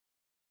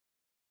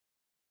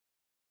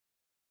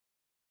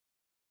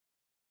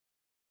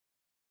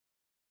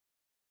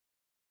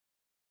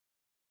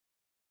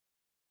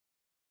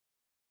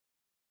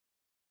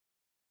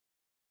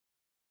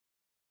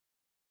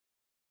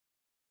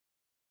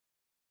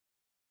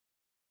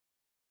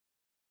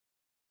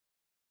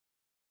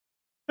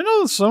 I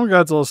know some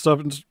Godzilla stuff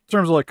in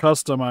terms of like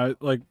custom, I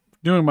like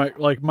doing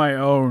my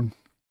own.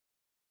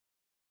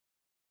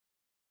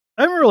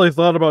 I haven't really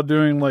thought about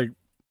doing like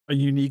a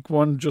unique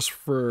one just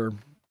for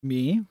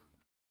me,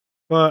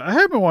 but I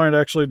have been wanting to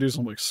actually do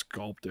some like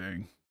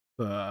sculpting,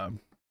 to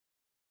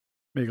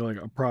make like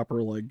a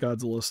proper like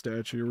Godzilla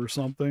statue or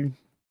something.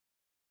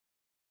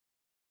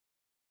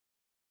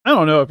 I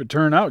don't know if it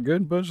turned out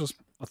good, but it's just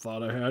a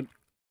thought I had.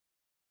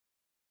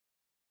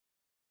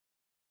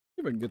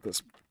 See if I can get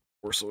this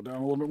torso down a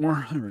little bit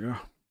more. There we go.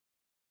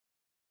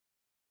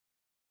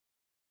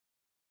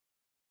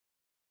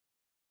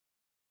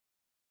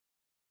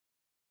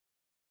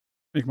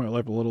 Make my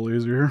life a little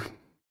easier.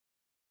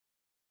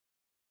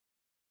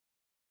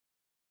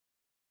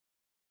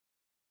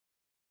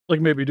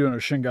 Like maybe doing a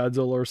Shin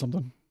Godzilla or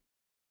something.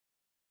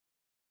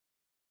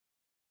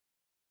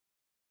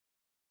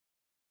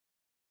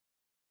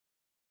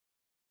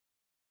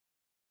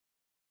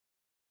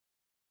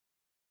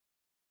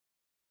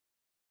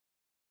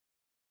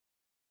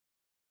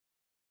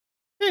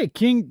 Hey,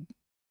 King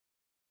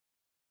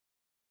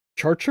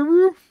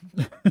Charcharu?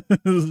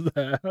 Is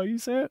that how you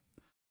say it?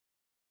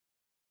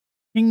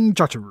 King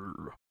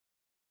Charcharu.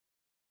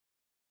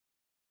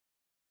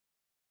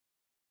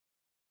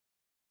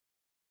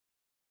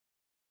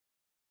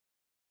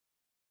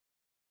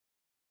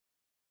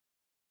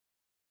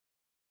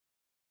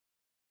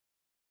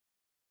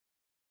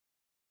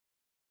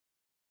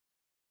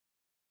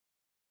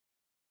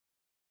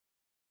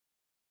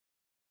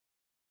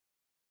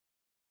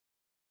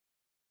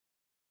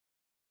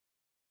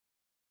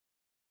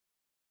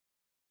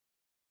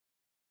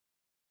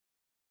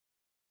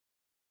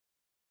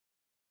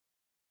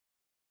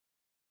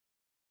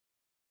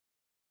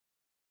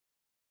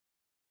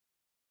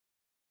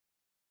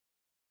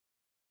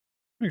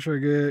 Make sure I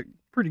get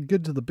pretty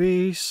good to the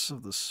base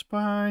of the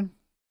spine.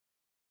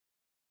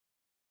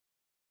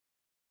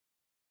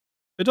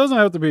 It doesn't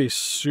have to be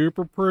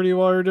super pretty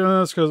while you're doing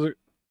this, because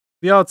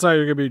the outside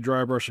you're going to be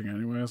dry brushing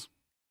anyways.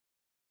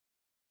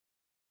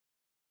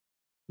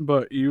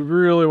 But you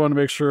really want to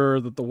make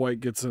sure that the white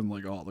gets in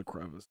like all the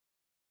crevices.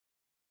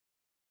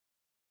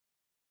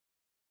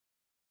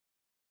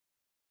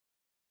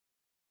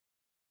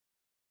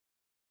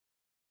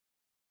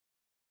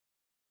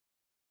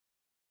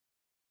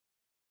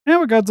 And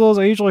with Godzilla's,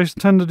 I usually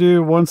tend to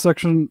do one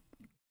section.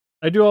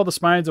 I do all the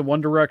spines in one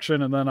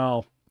direction, and then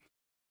I'll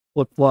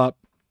flip flop,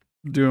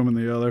 do them in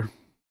the other.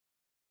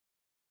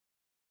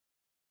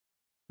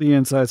 The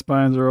inside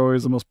spines are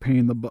always the most pain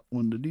in the butt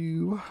one to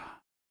do.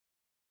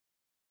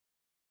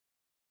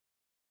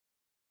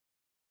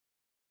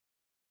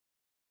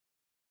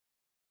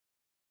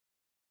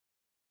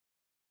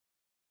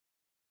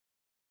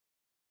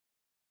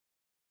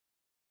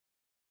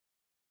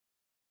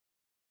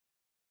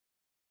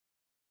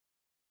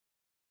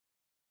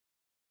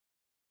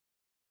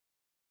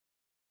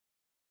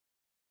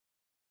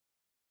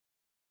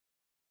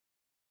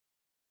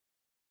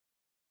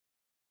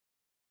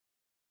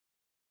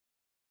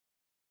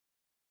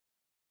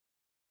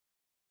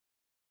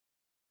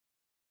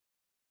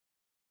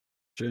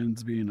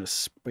 Jen's being a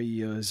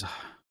spaz.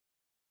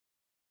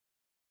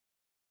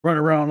 Run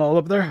around all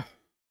up there.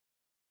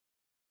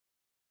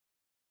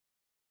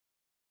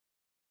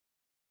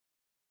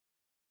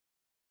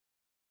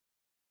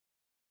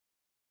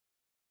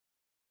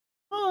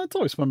 Oh, it's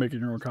always fun making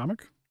your own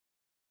comic.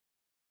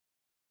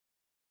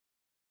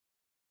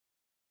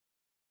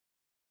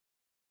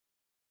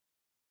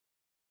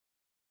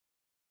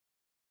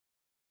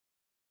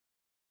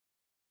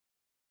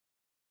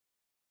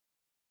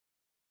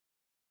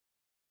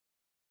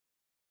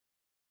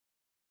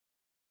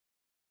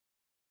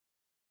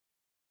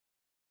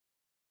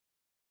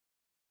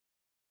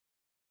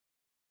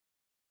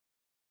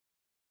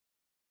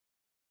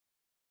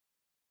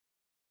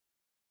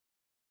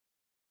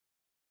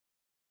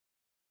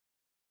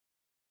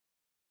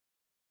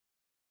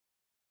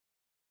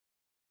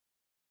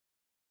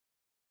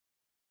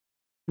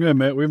 Yeah,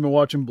 Matt, we've been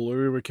watching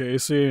Bluey with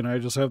Casey, and I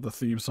just have the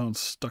theme song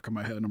stuck in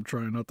my head, and I'm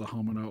trying not to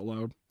hum it out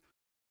loud.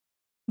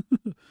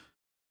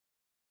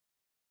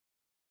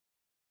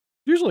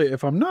 Usually,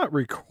 if I'm not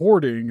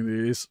recording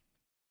these,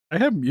 I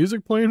have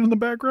music playing in the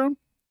background.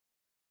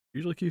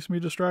 Usually keeps me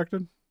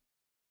distracted.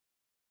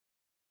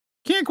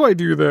 Can't quite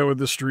do that with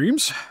the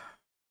streams.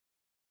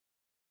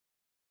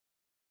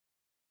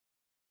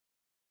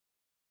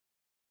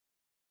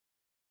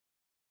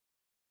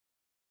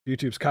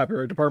 YouTube's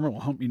copyright department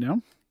will hunt me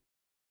down.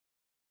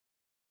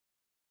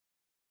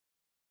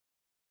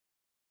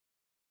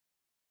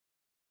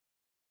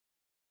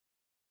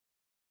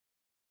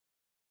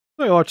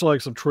 I watch like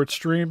some Twitch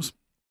streams,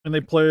 and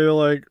they play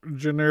like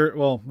generic,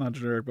 well, not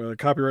generic, but like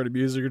copyrighted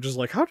music. You're just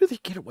like, how do they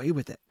get away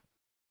with it?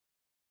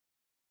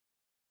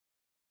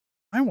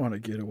 I want to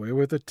get away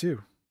with it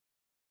too.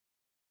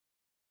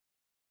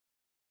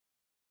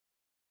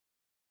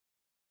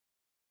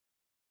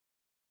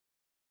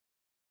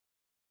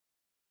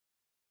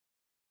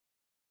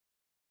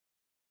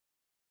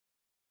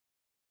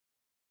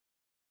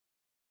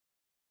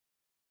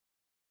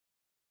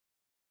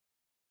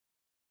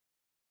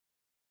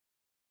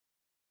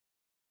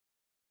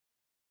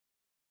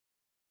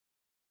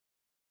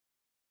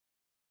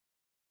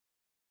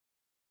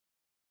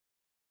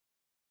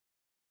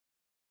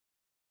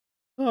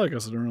 Oh, I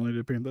guess I don't really need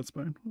to paint that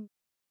spine.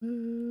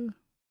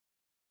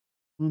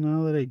 Well,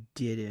 now that I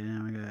did it,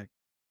 now I got.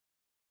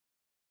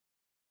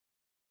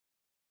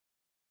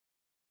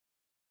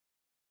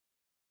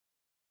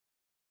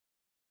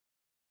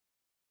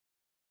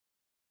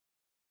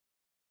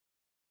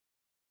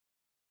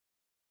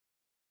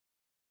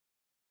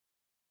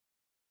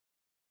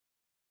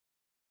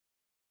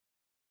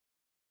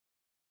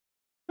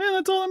 Man,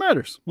 that's all that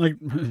matters. Like,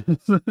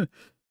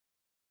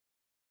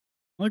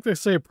 like they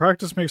say,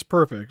 practice makes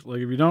perfect. Like,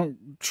 if you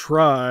don't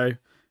try,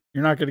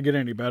 you're not going to get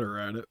any better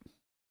at it.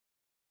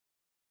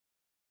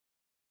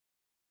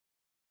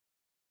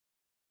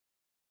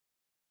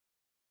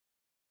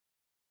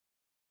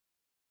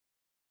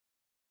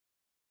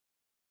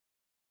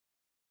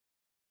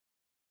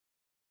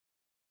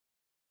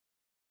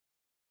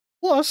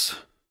 Plus,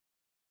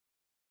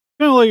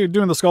 kind of like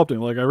doing the sculpting.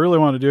 Like, I really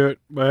want to do it,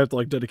 but I have to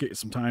like dedicate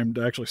some time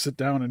to actually sit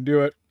down and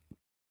do it.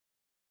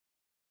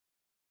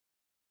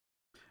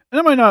 And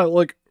it might not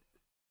look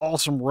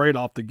awesome right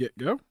off the get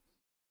go.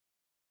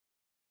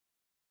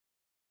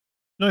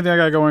 The only thing I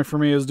got going for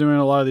me is doing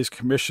a lot of these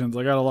commissions.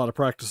 I got a lot of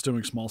practice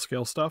doing small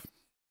scale stuff.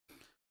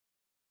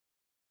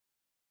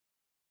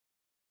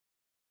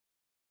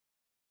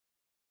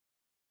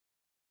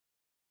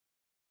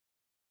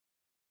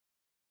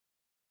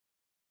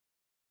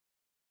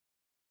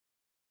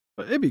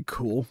 But it'd be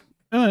cool.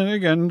 And then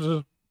again,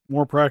 just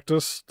more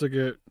practice to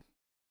get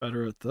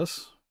better at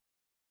this.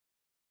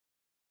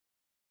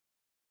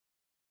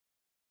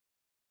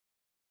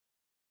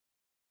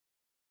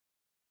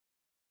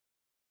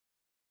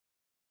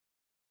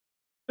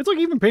 It's like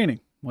even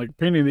painting. Like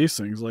painting these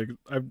things. Like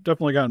I've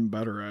definitely gotten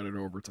better at it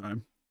over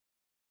time.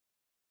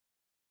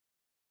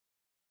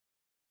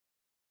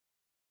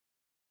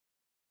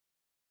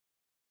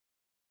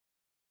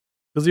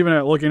 Because even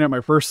at looking at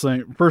my first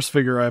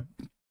figure I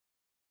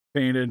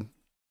painted,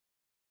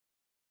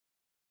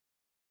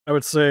 I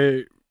would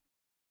say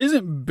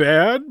isn't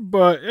bad,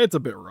 but it's a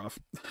bit rough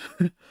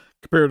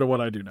compared to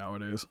what I do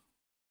nowadays.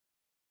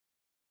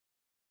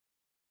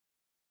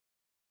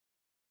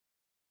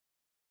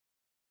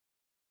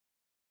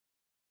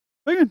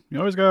 But again, you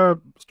always gotta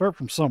start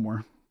from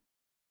somewhere.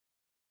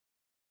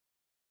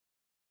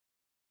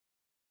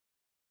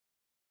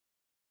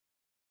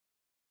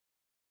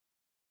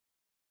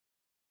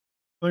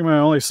 I think my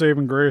only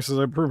saving grace is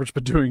I've pretty much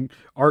been doing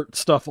art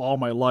stuff all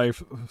my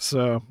life,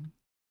 so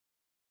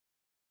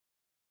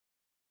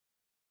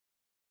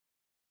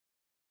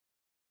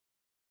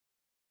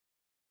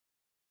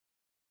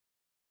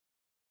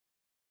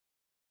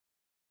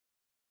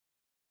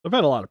I've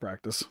had a lot of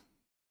practice.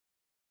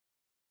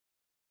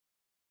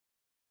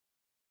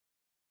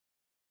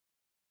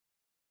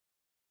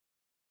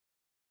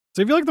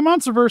 So if you like the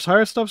MonsterVerse,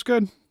 Hiya stuff's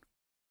good.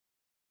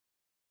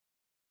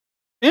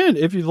 And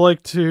if you'd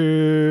like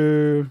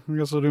to, I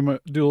guess I'll do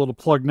a little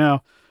plug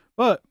now.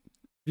 But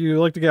if you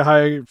like to get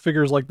high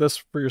figures like this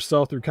for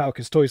yourself through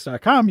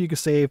CalcusToys.com, you can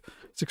save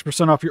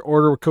 6% off your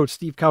order with code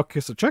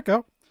SteveCalcus at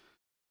checkout.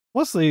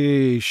 Plus,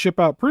 they ship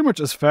out pretty much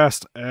as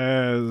fast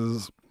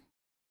as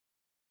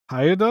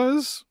Hiya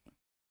does,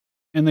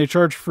 and they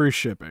charge free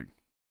shipping.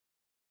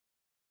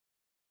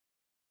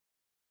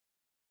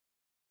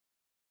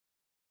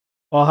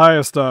 While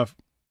Hiya stuff,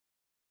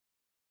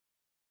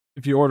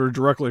 if you order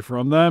directly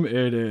from them,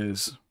 it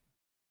is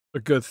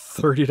a good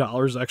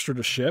 $30 extra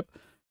to ship.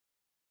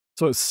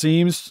 So it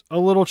seems a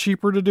little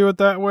cheaper to do it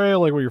that way.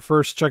 Like when you're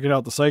first checking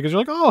out the site, because you're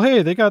like, oh,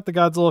 hey, they got the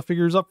Godzilla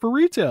figures up for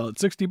retail at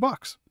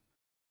 $60.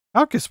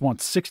 Calcus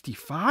wants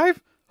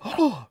 65.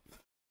 Oh,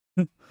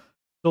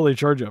 still they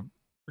charge you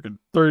freaking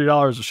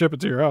 $30 to ship it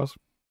to your house.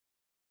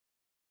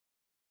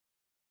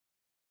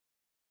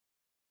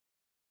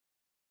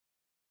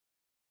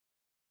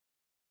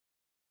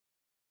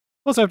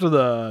 Plus, after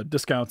the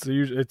discounts,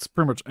 it's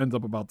pretty much ends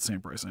up about the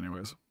same price,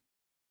 anyways.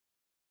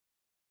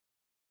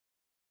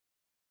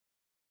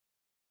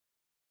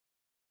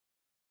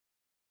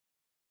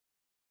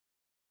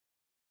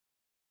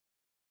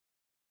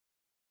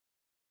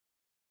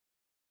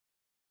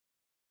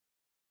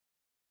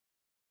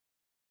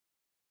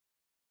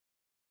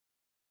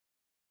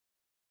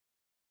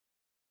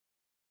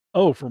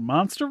 Oh, for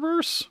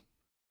MonsterVerse?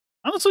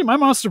 Honestly, my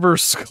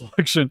MonsterVerse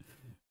collection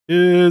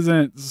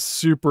isn't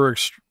super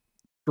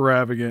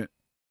extravagant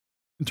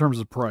in terms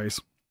of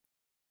price.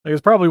 Like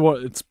it's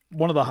probably it's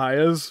one of the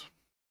highest,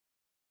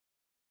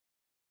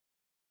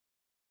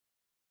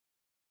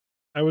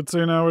 I would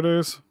say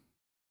nowadays.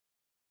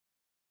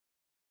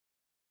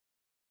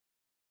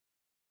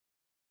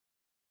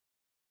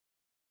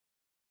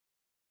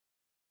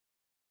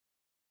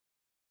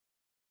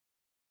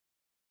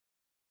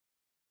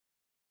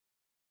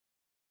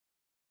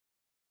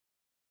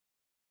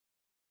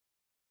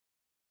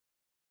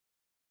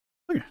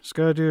 Okay, just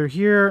gotta do it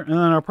here, and then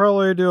I'll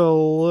probably do a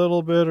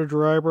little bit of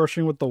dry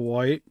brushing with the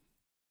white.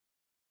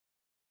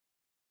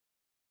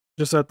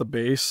 Just at the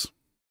base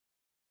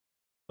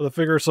of the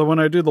figure, so when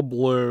I do the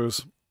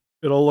blues,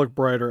 it'll look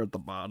brighter at the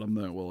bottom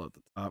than it will at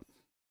the top.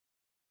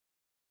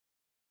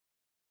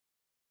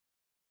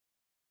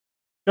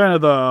 kind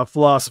of the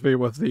philosophy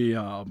with the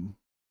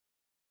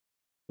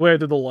way I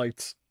did the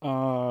lights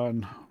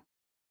on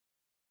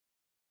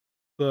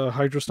the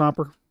Hydra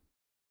Stomper.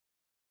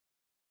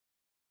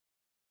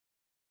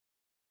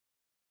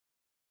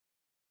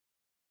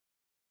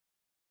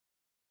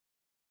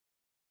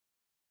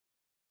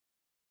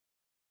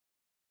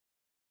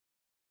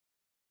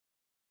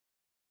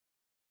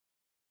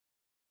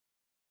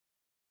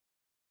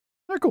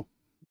 Ah, cool.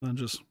 Then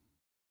just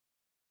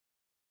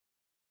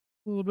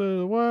a little bit of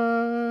the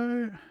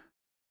white.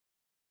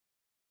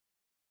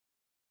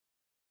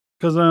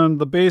 Because then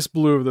the base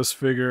blue of this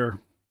figure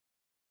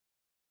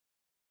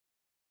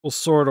will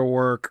sort of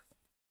work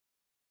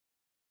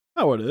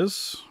how it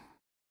is.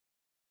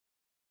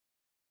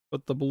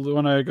 But the blue,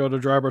 when I go to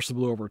dry brush the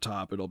blue over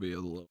top, it'll be a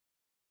little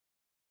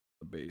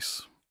the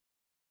base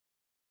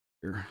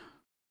here.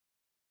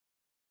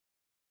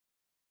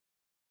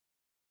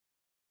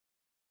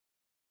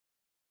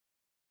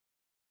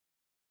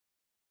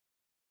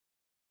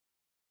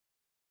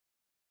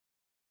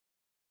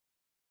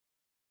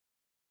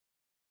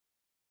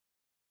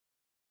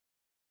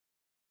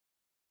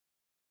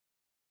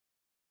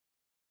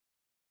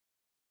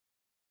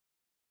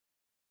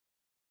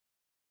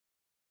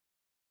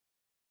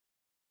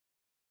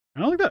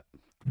 I like that.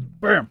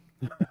 Bam.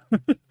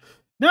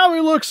 Now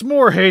he looks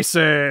more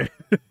Heisei.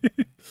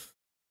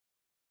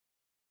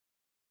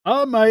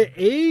 My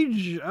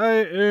age, I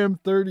am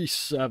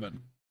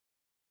 37.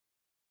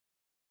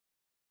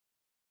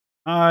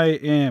 I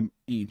am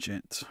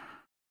ancient.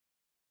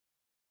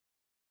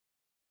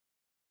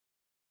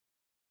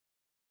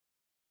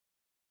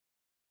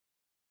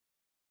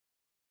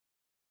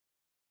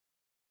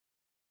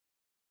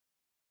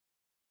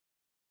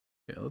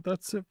 Okay, let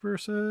that sit for a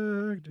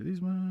sec. Do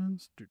these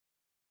ones.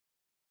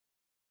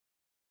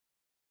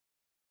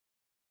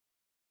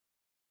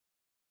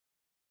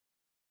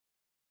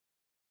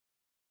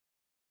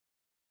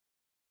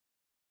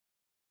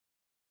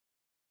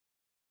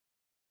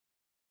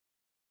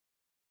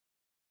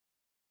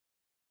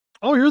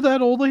 Oh, you're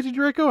that old lady,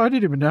 Draco? I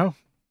didn't even know.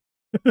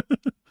 I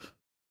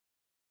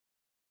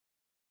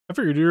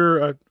figured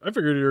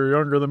you're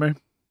younger than me.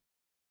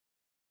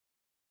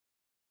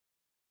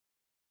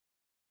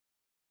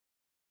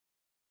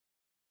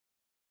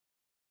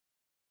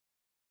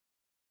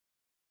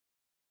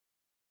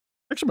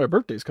 Actually, my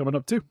birthday's coming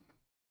up too.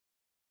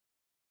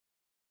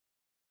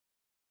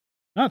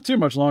 Not too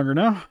much longer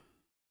now.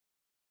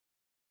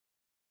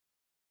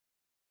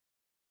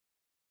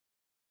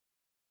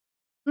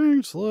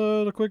 Just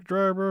let a quick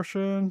dry brush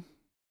in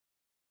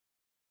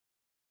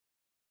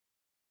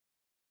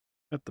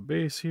at the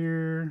base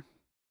here.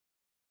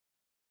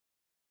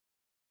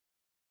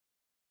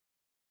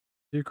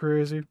 Too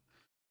crazy.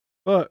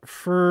 But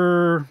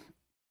for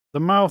the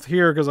mouth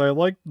here, because I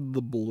like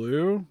the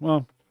blue,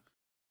 well,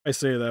 I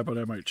say that, but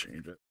I might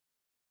change it.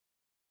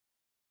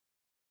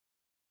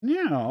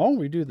 Now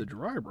we do the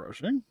dry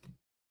brushing.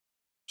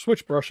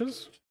 Switch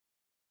brushes.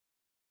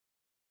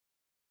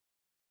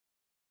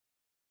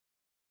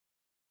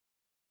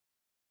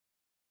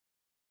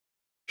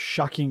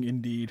 Shocking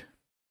indeed. I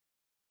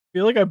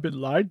feel like I've been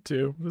lied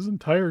to this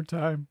entire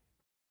time.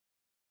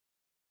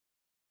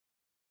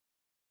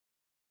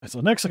 And so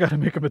next I gotta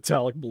make a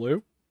metallic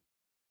blue.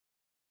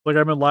 Like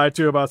I've been lied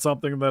to about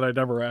something that I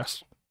never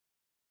asked.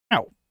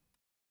 Ow.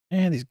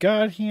 And these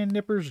god hand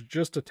nippers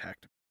just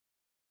attacked me.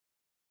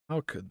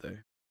 How could they?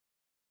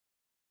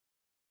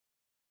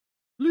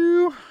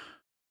 Blue. I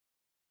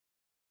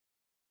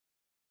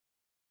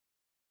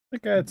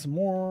think I had some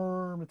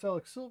more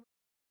metallic silver.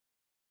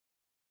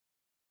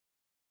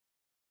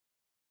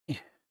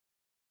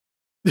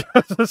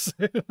 It's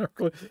not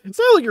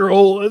like you're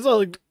old. It's not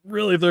like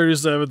really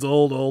 37. It's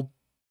old.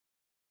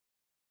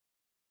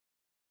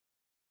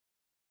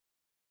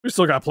 We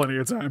still got plenty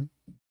of time.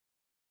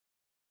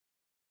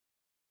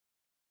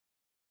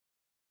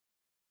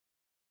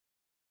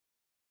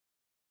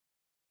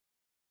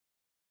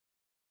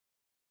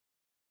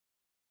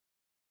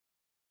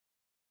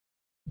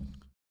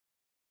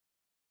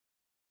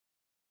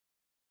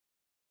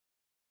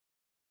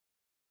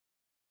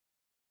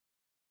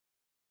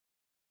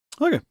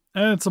 Okay,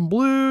 and some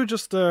blue,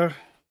 just flip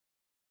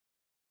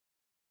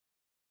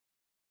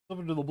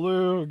into the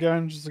blue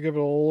again, just to give it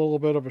a little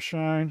bit of a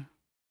shine.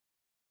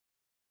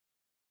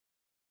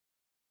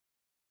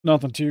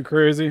 Nothing too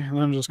crazy, and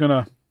then I'm just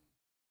gonna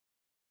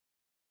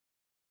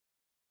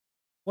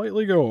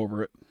lightly go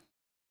over it.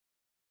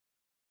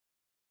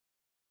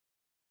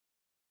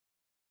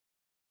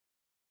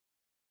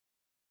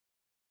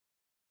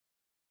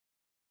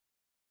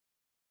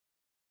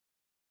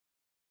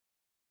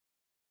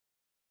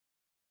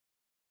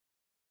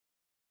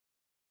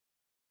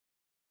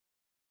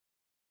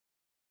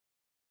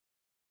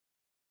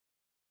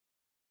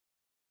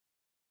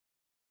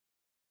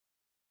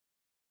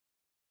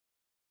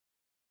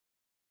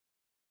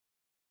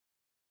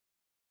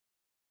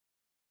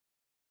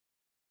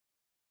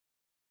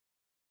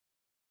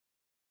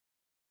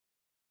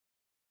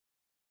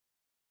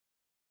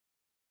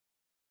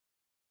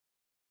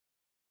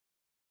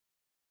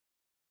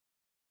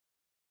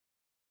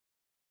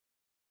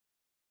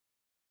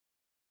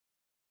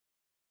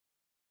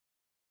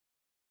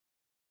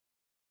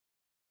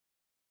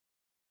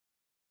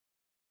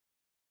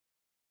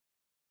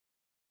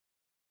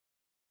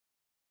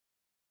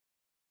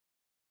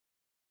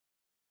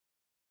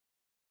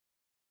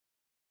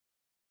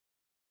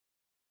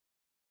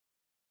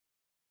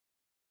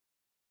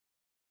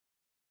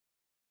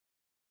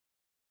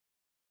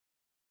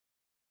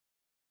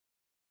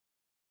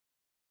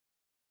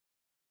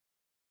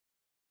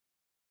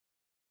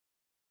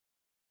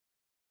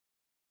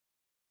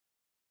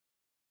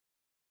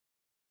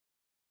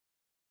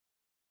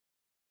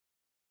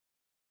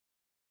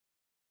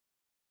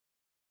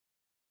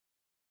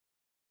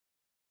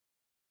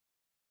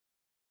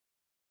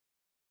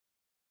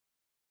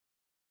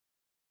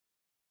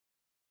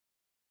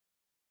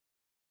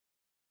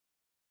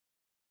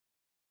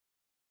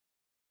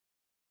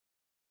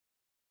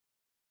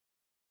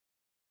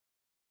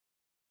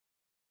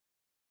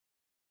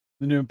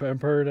 The new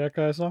Empire deck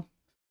I saw.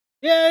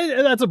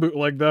 Yeah, that's a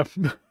bootleg though.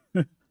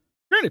 Granted,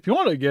 if you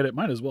want to get it,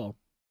 might as well.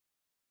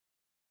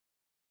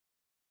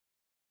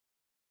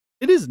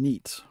 It is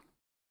neat.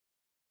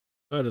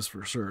 That is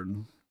for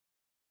certain.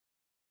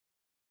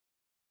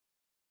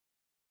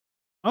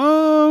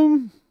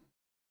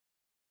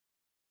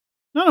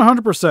 Not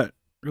 100%,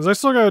 because I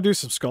still got to do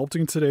some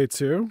sculpting today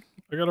too.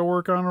 I got to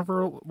work on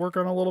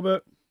a little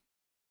bit.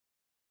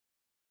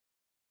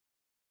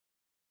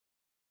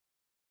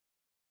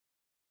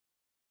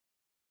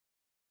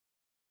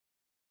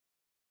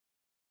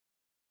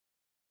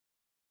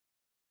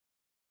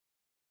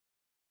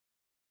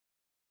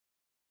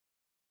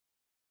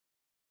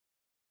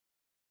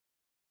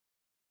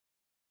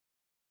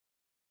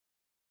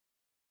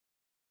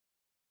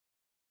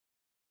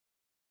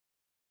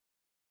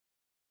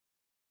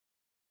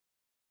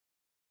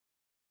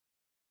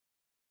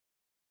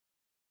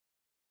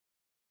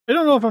 I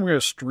don't know if I'm going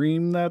to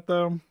stream that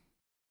though.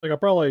 Like, I'll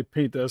probably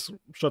paint this,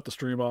 shut the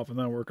stream off, and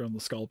then work on the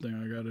sculpting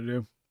I got to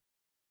do.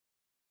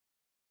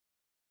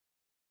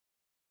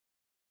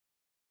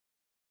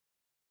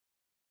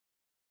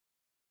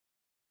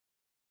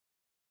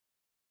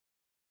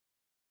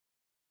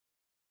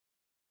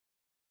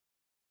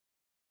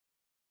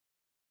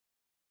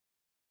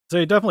 So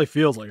it definitely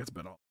feels like it's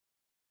been on.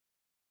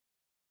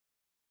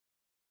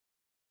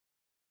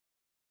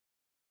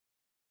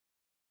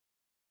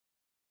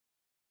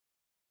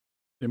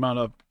 The amount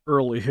of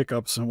early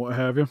hiccups and what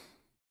have you.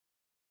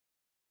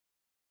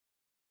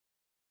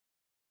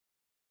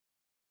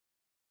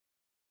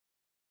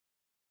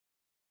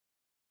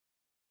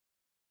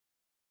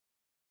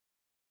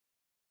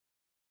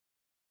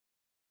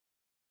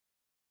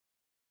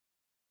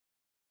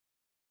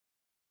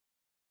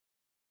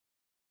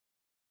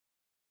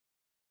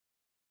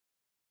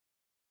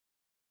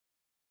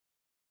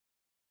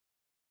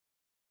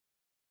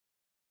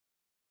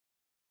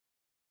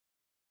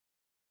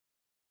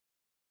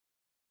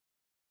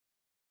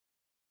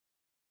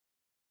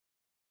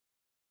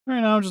 Right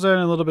now, I'm just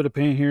adding a little bit of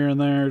paint here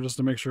and there just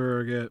to make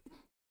sure I get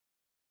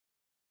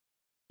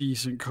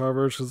decent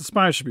coverage, because the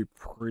spine should be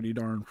pretty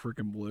darn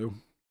freaking blue.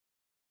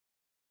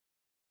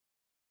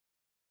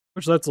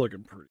 Which that's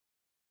looking pretty.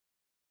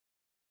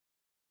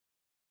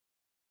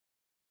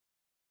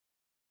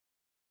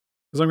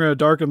 Because I'm going to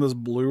darken this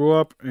blue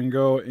up and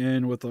go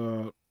in with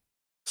a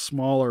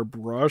smaller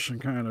brush and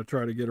kind of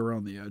try to get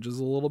around the edges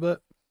a little bit.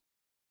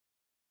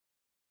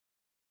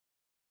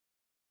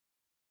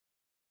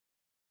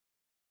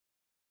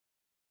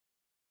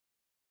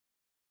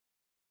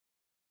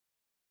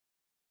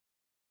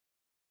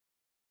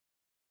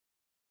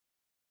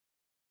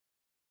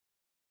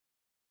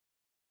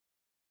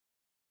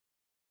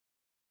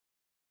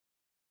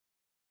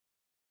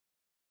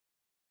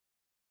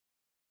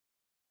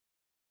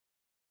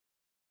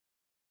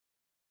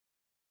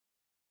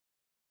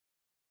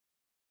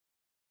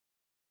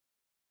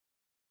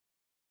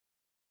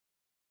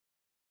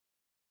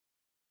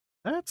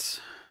 That's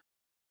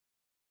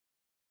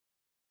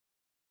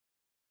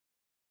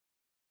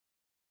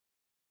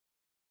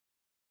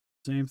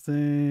same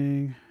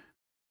thing.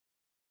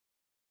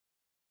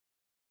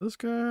 This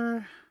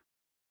guy.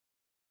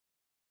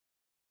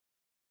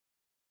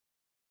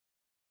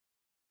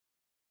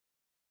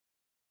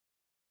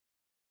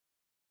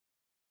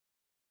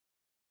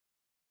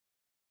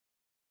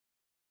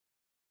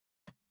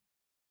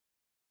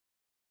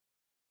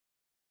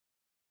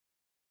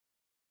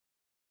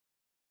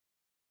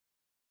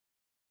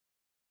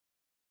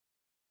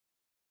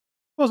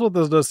 Plus, what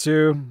this does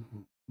too,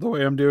 the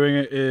way I'm doing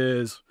it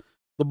is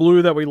the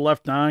blue that we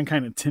left on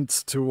kind of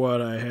tints to what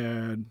I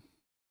had,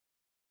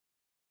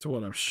 to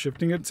what I'm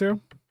shifting it to.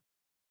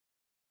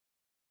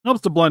 Helps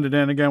to blend it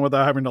in again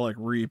without having to like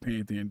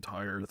repaint the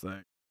entire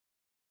thing.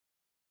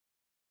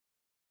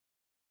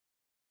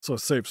 So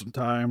it saves some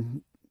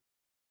time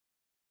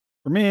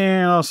for me,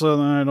 and also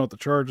then I don't have to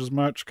charge as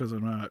much because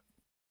I'm not,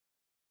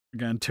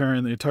 again,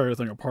 tearing the entire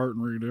thing apart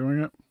and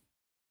redoing it.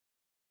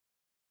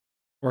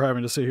 Or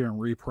having to sit here and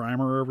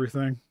reprimer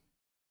everything.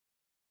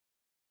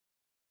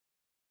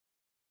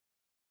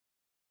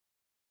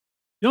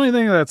 The only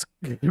thing that's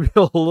going to be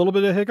a little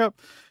bit of hiccup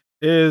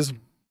is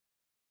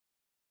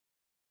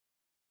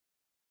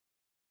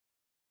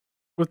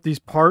with these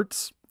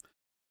parts,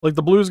 like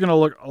the blue is going to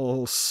look a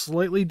little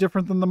slightly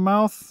different than the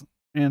mouth,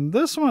 and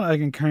this one I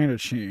can kind of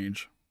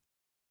change.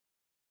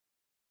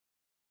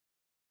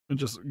 And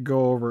just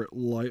go over it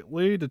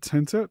lightly to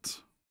tint it.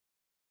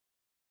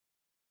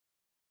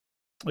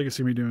 Like you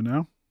see me doing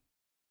now.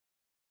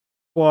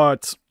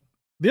 But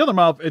the other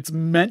mouth, it's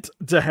meant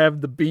to have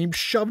the beam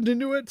shoved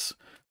into it.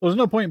 There's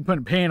no point in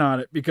putting paint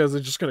on it because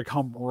it's just going to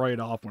come right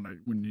off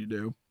when you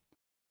do.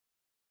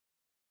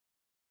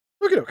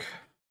 Okay, doke.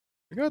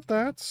 I got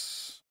that.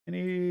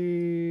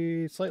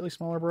 Any slightly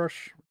smaller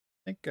brush? I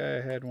think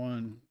I had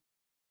one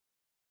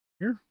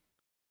here.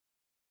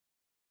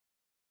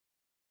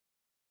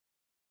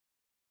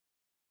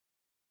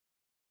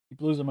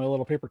 Keep losing my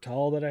little paper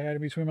towel that I had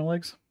in between my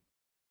legs.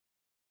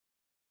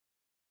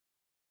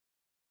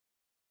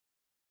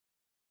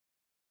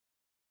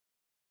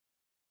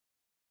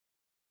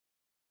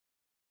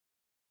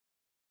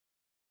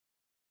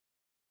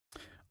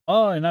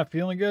 Oh, you're not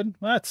feeling good?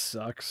 That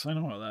sucks. I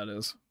know how that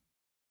is.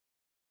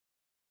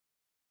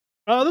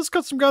 This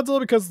custom Godzilla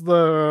because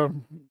the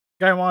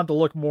guy wanted to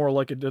look more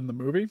like it did in the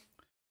movie.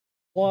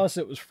 Plus,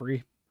 it was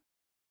free.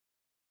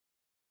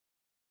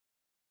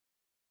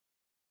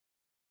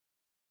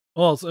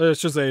 Well,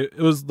 it's just it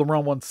was the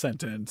wrong one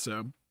sent in,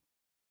 so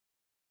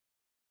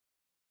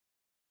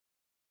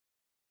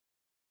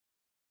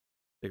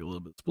take a little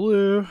bit of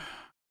blue,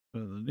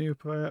 put in the new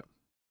plat,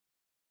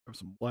 grab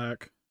some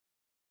black.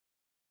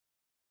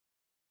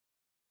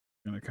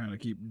 Gonna kind of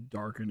keep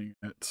darkening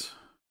it.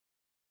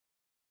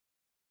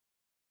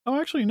 Oh,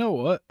 actually, you know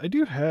what? I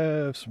do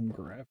have some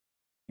graphic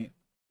paint,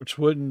 which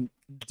wouldn't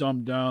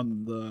dumb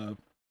down the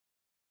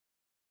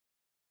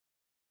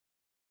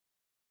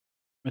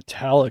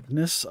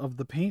metallicness of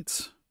the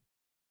paints.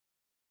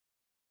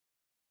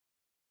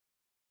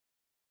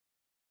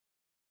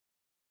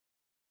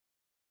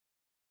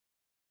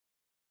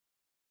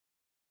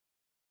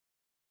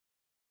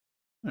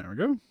 There we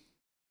go.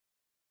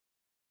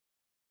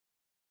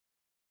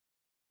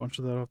 Bunch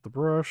of that off the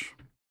brush.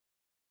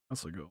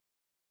 That's a go.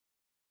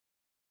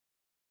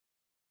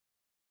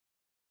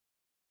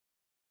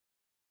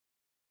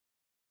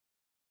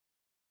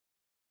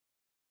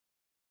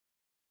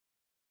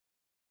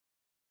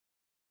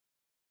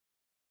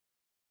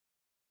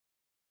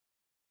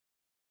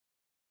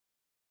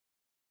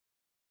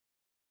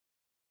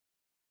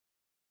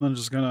 I'm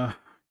just gonna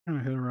kind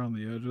of hit around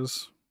the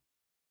edges.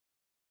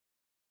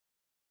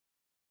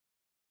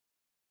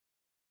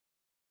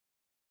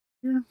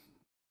 Here.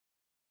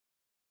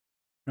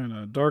 Kind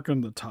of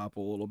darken the top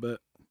a little bit.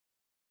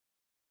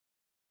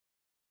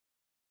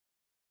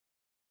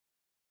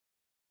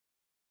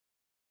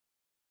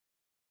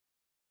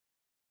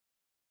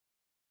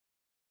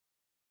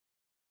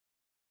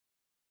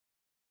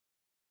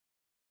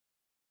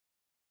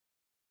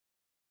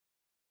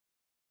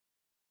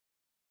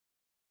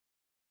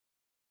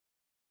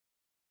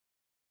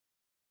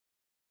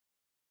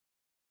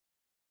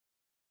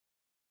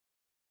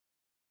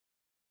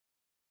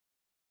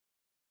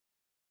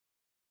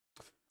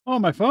 Oh,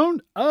 my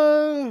phone?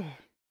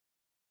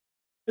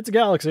 It's a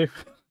Galaxy.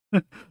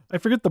 I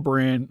forget the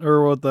brand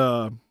or what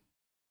the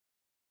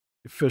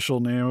official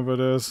name of it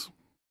is.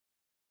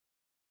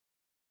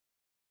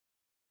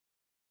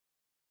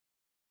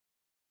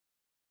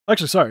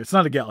 Actually, sorry, it's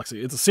not a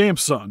Galaxy. It's a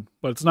Samsung,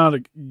 but it's not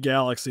a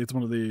Galaxy. It's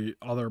one of the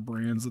other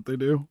brands that they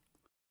do.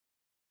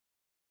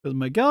 Because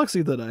my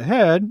Galaxy that I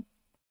had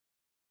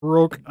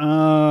broke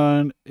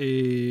on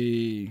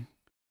a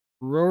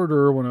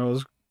rotor when I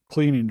was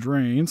cleaning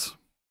drains.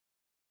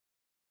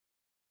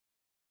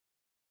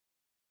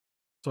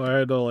 So I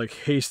had to like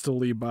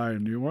hastily buy a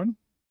new one.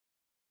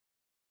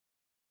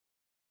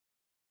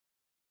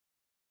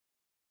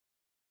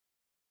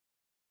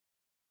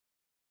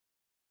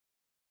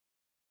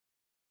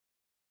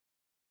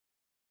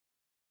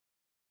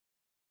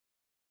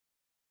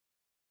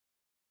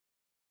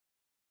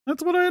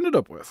 That's what I ended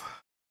up with.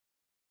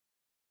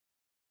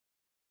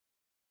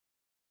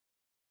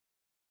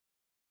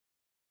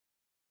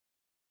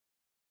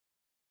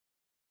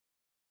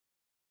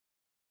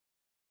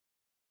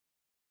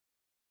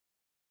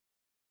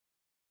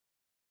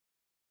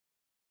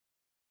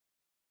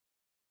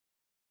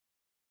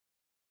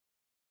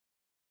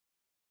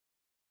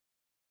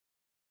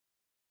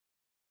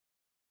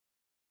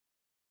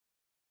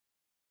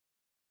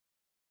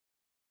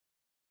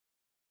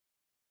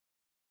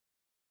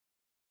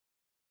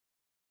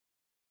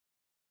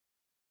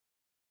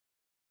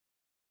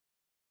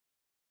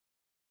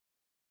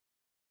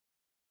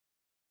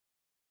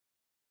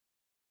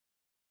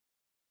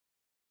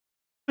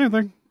 Same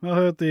thing. I'll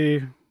hit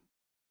the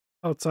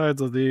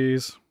outsides of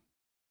these.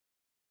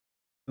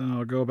 Then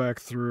I'll go back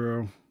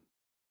through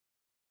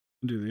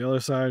and do the other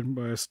side.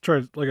 But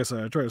like I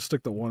said, I try to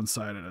stick to one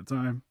side at a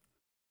time.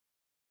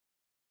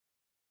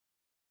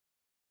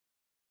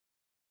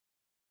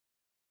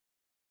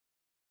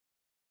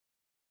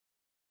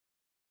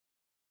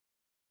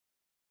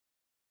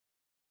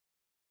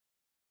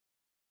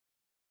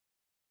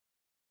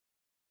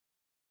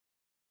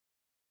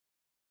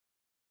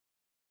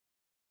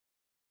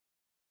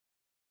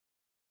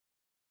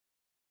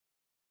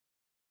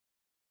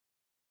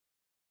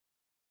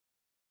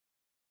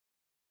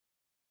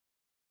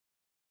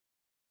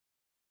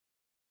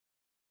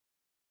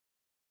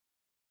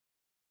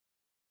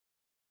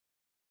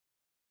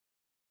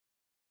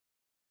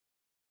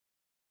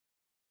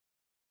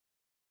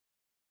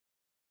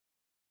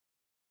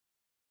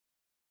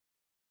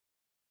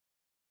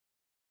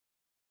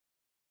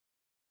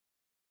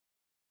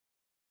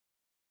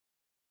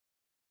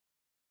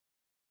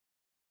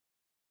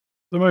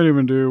 I might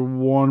even do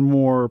one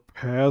more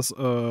pass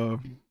of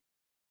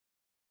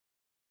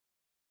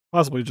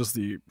possibly just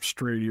the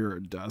straight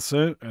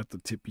iridescent at the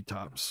tippy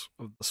tops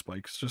of the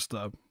spikes, just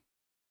to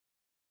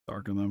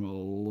darken them a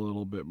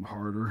little bit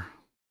harder.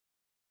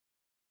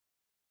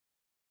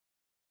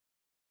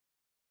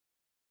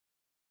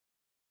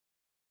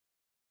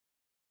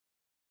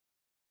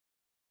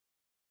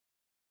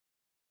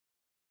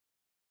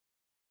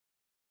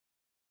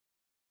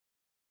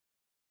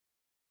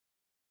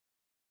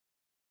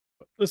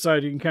 this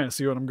side you can kind of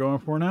see what I'm going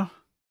for now.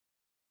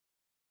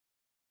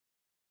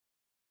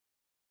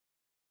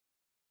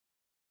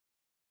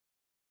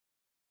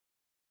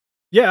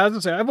 Yeah, I was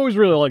gonna say I've always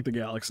really liked the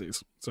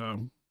galaxies,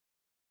 so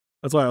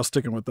that's why I was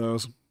sticking with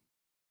those.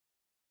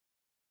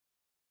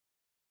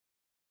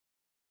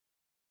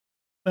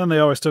 And they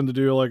always tend to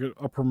do like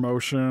a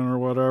promotion or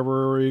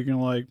whatever, where you can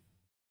like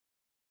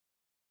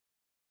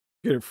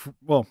get it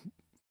well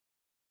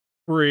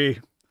free.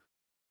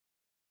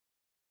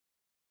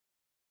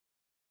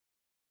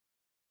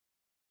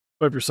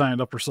 But if you're signed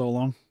up for so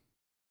long.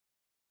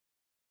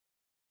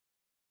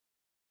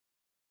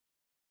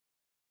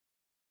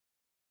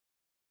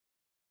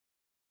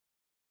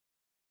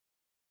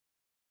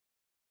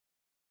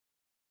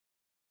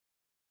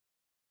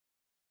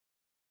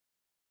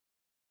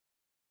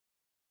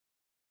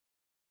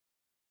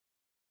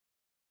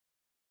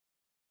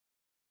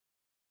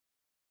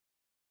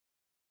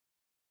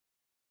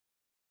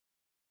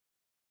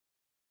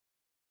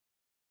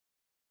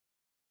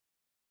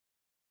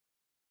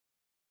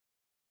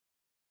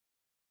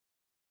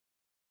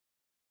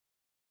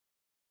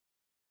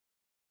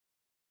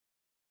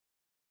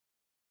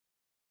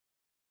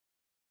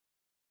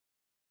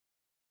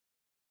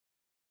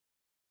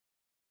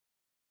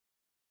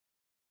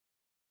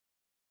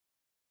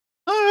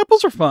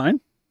 Apples are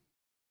fine.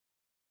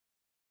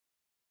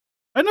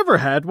 I never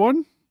had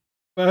one,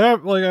 but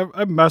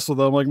I've messed with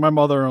them. Like my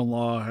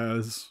mother-in-law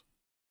has,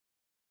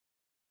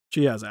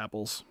 she has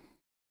apples,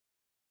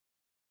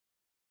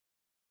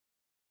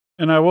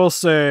 and I will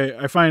say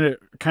I find it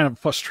kind of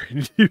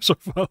frustrating to use a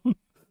phone.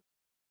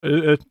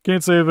 I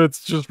can't say if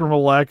it's just from a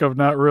lack of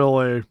not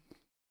really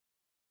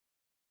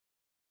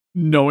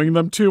knowing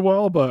them too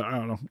well, but I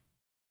don't know.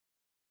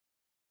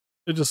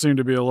 It just seemed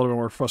to be a little bit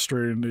more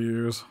frustrating to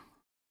use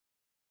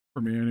for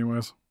me,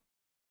 anyways.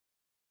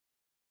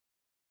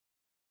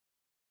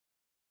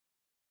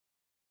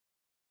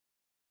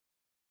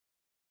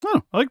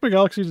 Oh, I like my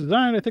Galaxy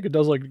design. I think it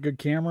does like good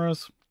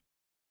cameras.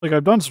 Like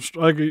I've done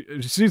some, like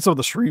you've seen some of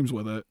the streams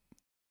with it.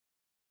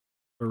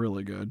 They're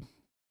really good.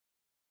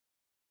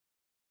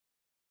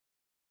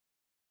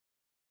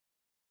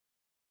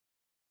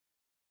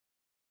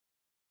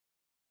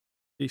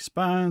 These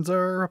spines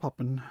are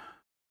popping.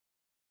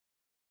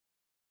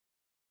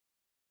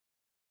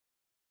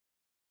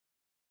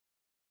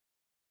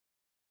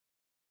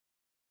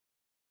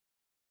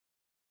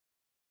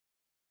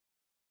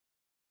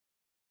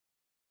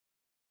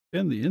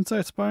 And the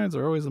inside spines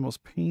are always the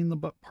most pain in the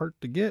butt part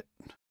to get.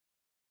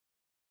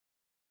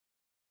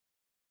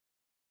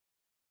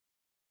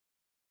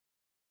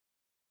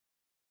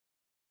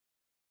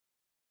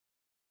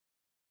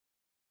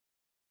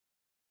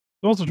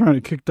 I'm also trying to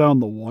kick down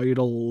the white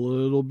a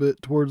little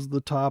bit towards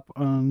the top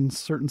on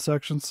certain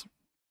sections.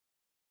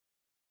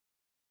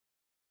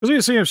 Because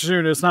you see him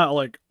shoot, it's not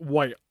like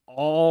white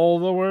all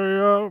the way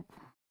up.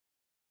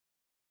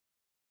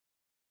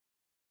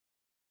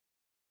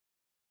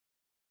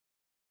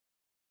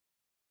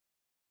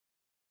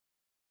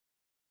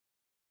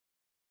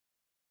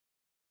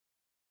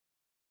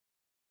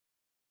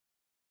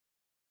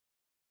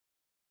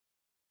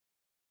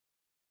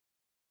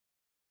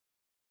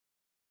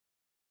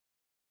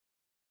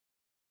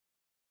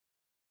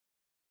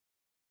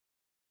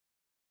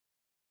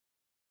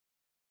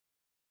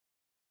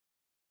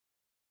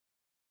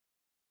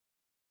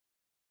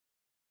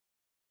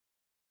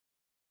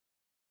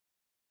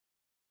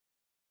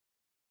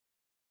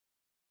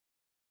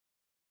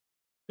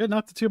 Yeah,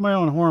 not to toot my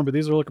own horn, but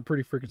these are looking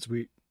pretty freaking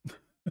sweet.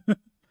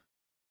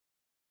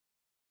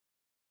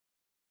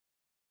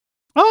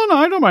 Oh no,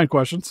 I don't mind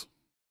questions.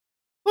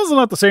 This is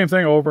not the same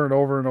thing over and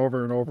over and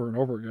over and over and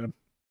over again.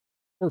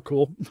 We're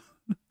cool.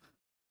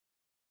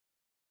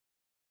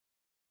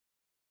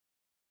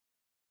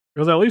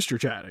 Because at least you're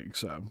chatting,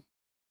 so.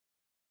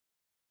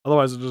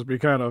 Otherwise it'd just be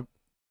kind of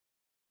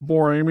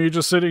boring. Me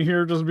just sitting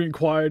here, just being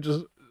quiet,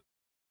 just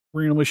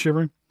randomly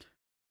shivering.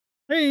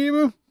 Hey,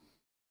 Emu.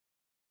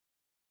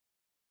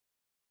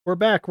 We're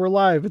back. We're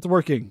live. It's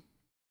working.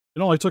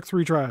 It only took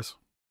 3 tries.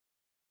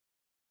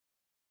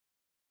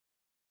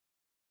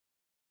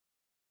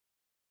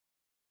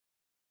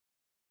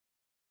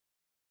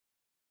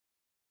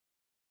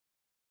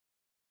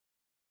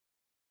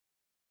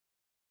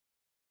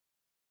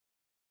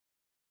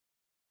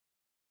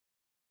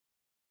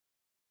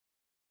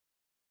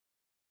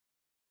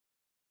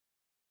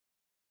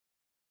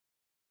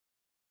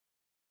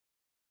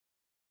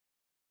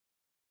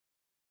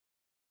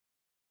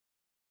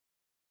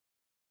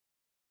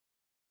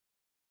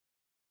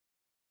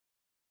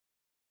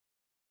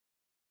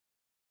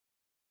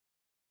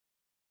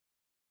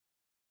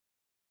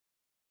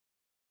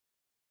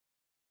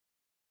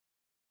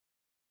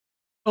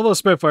 Although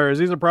Spitfires,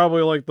 these are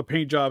probably like the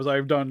paint jobs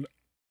I've done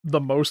the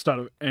most out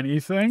of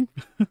anything.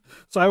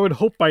 So I would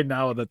hope by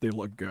now that they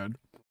look good.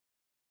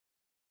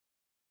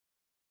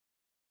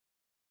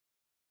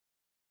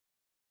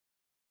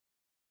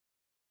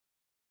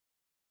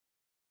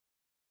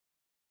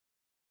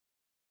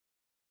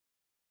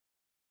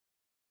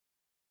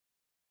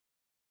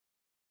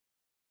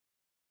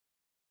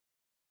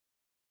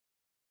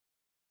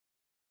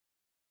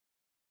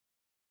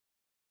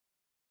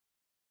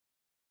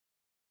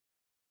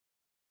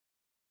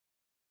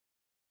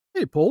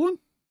 Hey, Poland.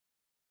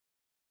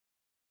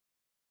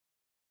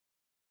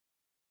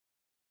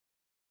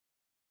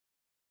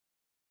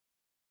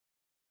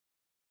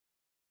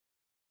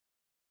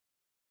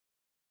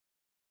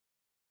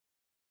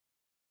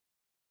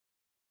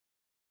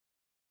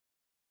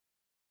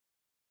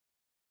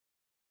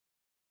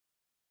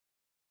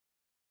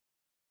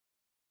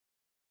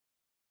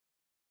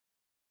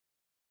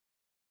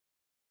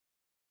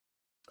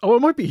 Oh, it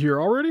might be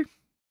here already.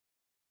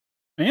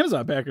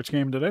 Amazon package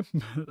came today.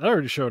 That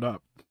already showed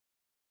up.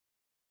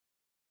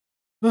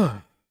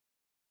 Let's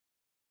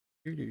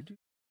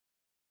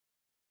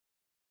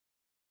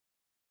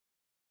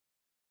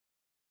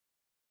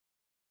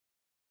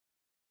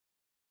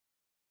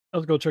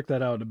go check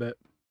that out in a bit.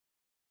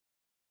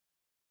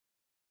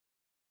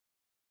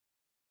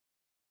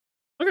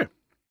 Okay.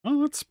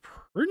 Well, that's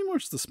pretty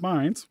much the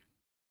spines.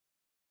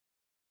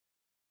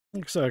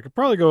 Like I said, I could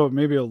probably go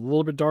maybe a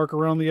little bit dark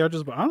around the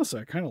edges, but honestly,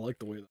 I kind of like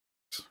the way that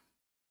looks.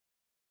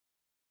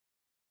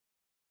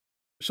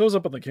 It shows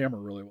up on the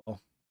camera really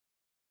well.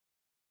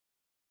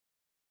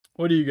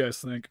 What do you guys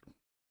think?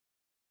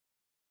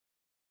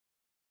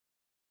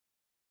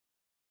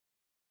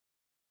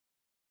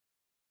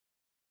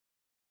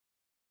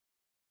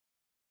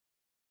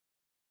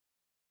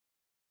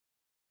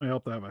 I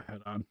hope to have a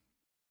head on.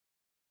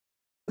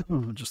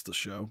 Just the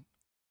show.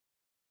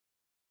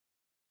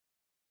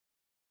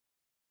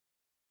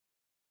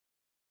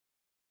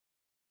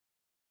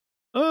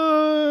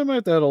 I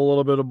might add a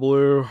little bit of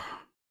blue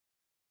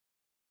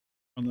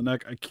on the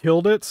neck. I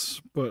killed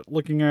it, but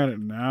looking at it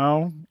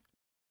now,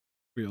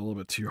 be a little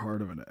bit too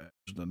hard of an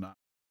edge to not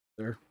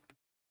there.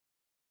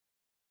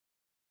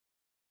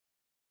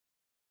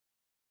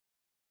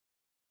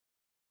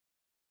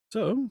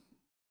 So,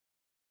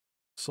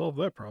 solve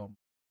that problem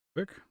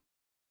quick.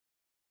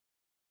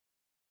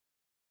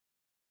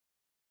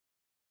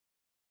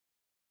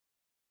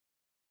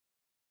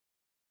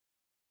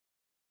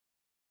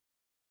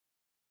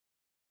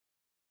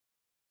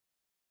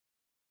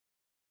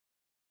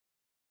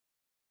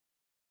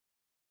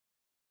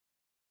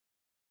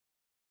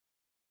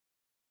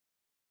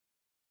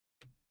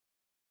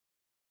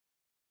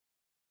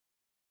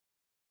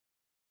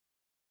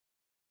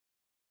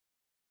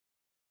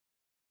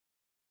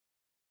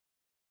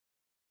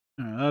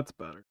 Yeah, that's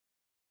better.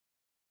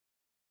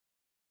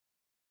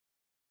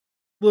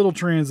 Little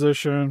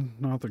transition,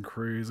 nothing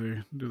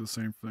crazy. Do the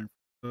same thing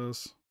for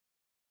this.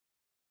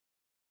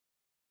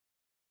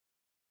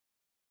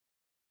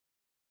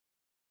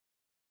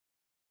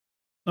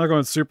 Not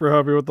going super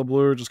heavy with the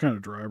blue, just kind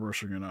of dry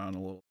brushing it on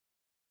a little.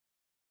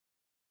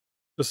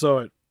 Just so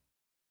it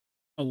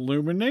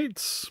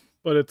illuminates,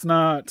 but it's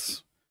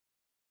not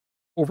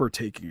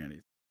overtaking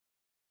anything.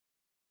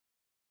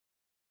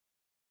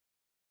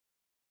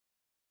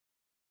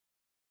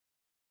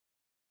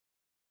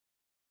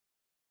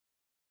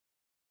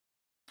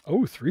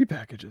 Oh, 3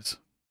 packages.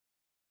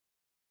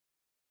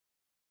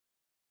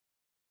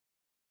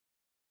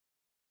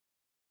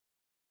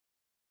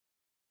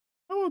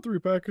 I want 3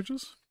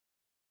 packages.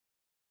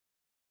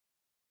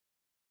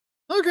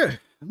 Okay,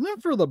 and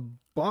then for the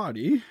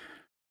body.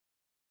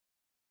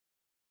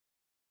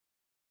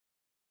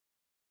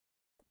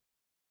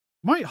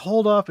 Might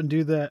hold off and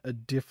do that a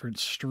different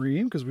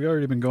stream because we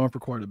already been going for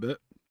quite a bit.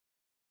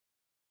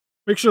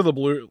 Make sure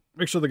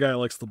the guy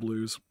likes the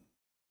blues.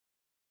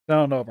 I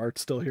don't know if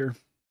Art's still here.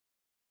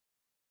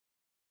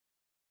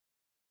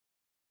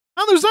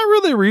 Now, there's not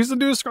really a reason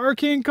to do a Scar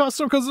King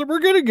custom because we're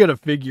gonna get a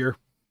figure.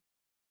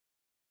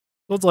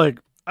 So it's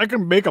like, I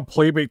can make a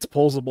Playmates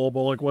posable,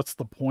 but like, what's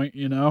the point,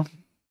 you know?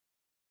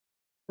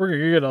 We're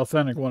gonna get an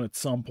authentic one at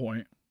some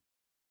point.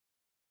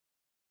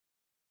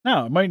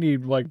 Now, it might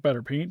need like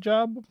better paint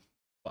job,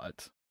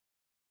 but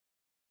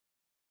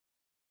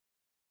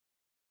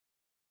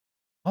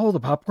oh, the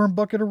popcorn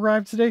bucket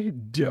arrived today.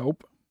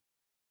 Dope.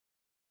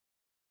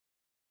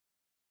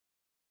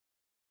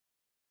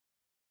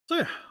 So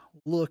yeah,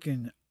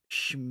 looking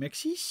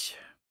schmixies.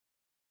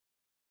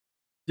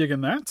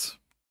 Digging that.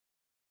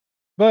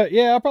 But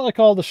yeah, I'll probably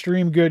call the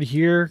stream good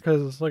here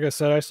because, like I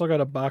said, I still got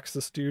to box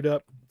this dude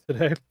up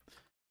today.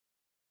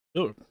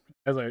 Ooh,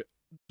 as I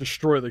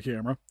destroy the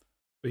camera.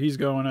 But he's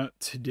going out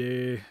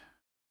today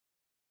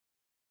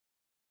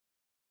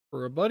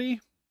for a buddy.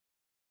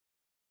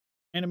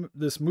 And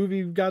this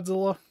movie,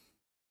 Godzilla.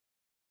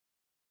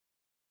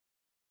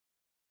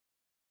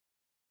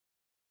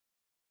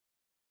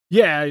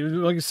 Yeah,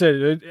 like I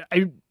said,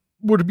 I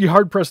would be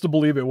hard pressed to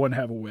believe it wouldn't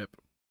have a whip.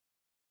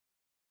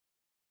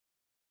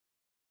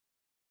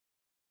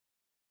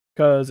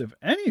 Because if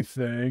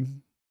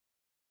anything,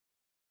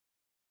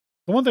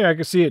 the one thing I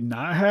could see it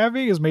not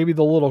having is maybe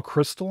the little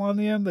crystal on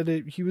the end that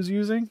he was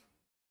using.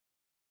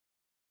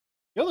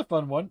 The other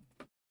fun one,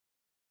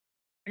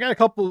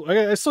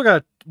 I still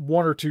got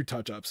 1 or 2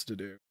 touch-ups to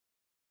do.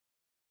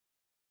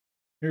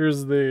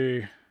 Here's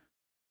the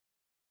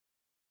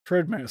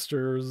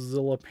Treadmaster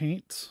Zilla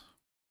paint.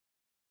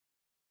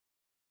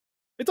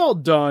 It's all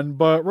done,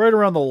 but right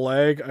around the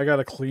leg, I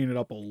gotta clean it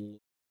up a little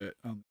bit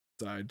on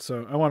the side.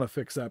 So I want to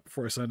fix that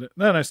before I send it.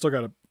 And then I still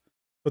gotta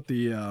put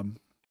the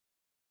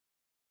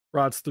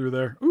rots through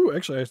there. Ooh,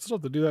 actually, I still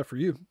have to do that for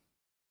you.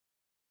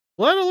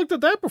 Glad I looked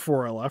at that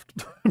before I left,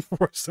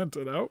 before I sent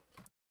it out.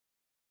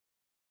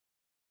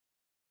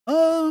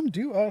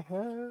 Do I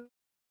have...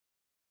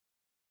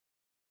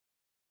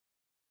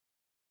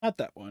 Not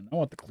that one. I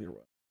want the clear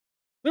one.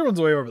 Clear one's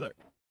way over there.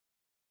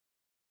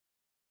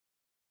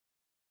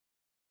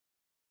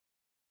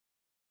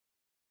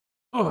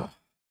 Oh.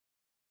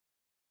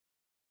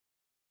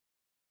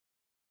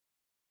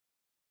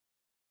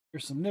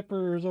 There's some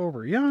nippers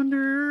over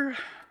yonder.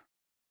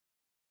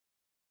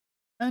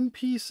 End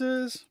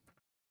pieces.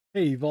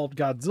 Hey, evolved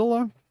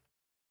Godzilla.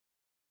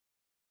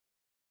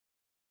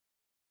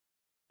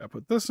 Gotta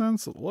put this in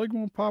so the leg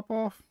won't pop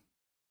off.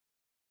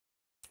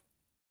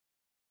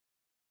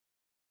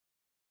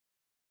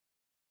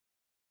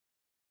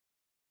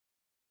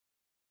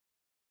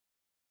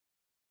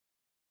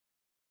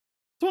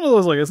 It's one of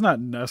those, like, it's not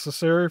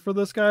necessary for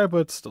this guy, but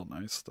it's still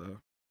nice, though.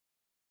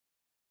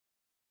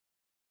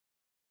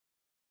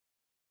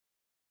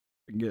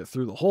 We can get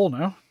through the hole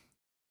now.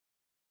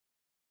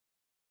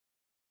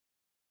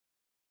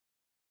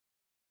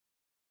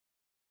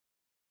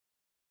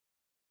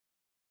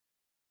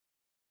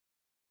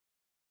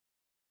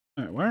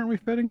 Alright, why aren't we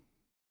fitting?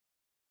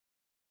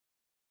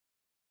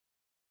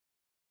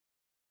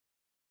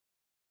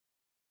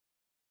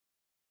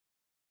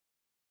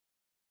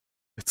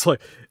 It's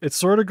like, it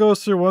sort of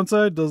goes through one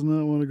side, does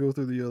not want to go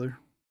through the other.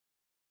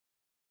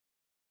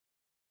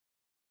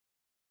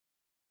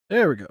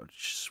 There we go.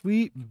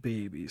 Sweet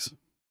babies.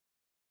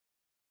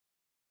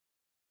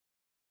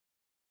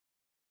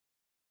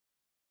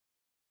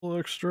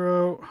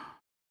 Extra.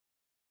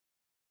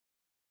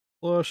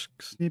 Flush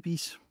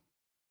snippies.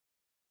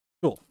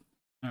 Cool.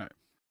 Alright.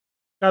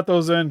 Got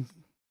those in.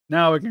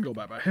 Now we can go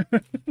bye-bye.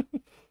 It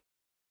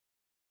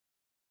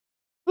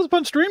was a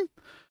fun stream.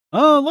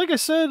 Like I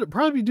said,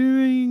 probably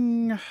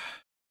be an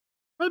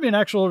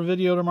actual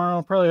video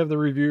tomorrow. Probably have the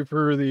review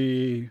for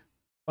the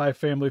 5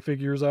 family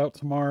figures out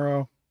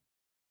tomorrow.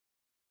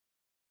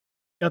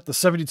 Got the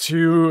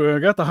 72,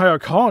 got the Hiya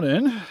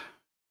in.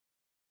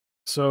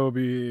 So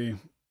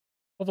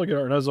hopefully get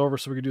Arnez over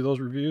so we can do those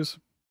reviews.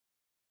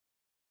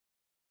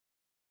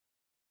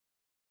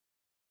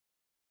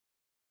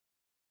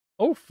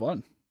 Oh,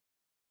 fun.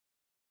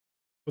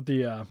 With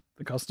the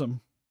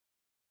custom.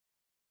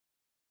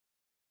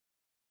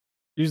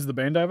 Use the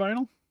Bandai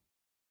vinyl?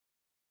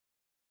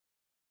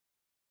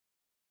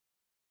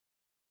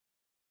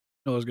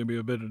 No, there's going to be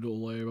a bit of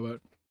delay, but...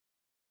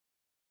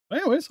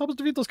 Anyways, help us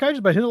defeat those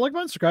kaijus by hitting the like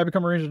button, subscribe,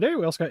 become a ranger today.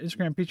 We also got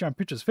Instagram, Patreon,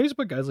 Pinterest,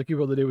 Facebook. Guys like you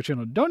able to do what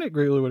channel donate.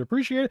 Greatly would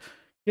appreciate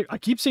it. I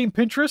keep saying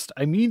Pinterest.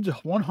 I mean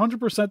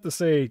 100% to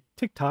say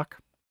TikTok.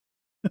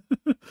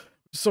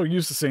 So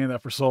used to saying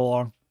that for so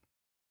long.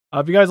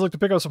 If you guys like to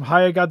pick up some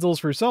Hiya Godzillas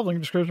for yourself, link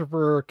in the description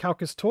for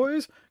Kaukus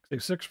Toys. Save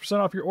 6%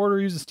 off your order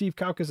using Steve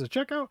Kaukus at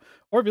checkout.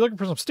 Or if you're looking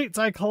for some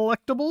stateside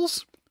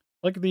collectibles,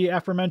 like the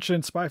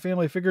aforementioned Spy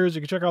Family figures,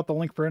 you can check out the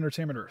link for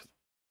Entertainment Earth.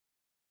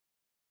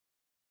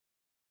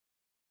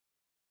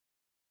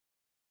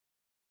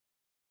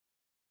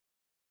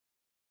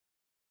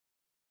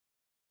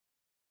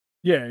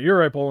 Yeah, you're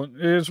right, Poland.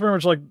 It's very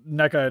much like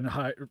NECA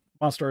and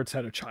Monster Arts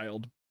had a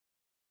child.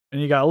 And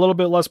you got a little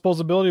bit less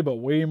posability, but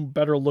way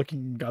better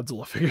looking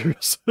Godzilla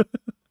figures.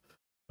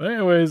 But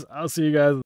anyways, I'll see you guys.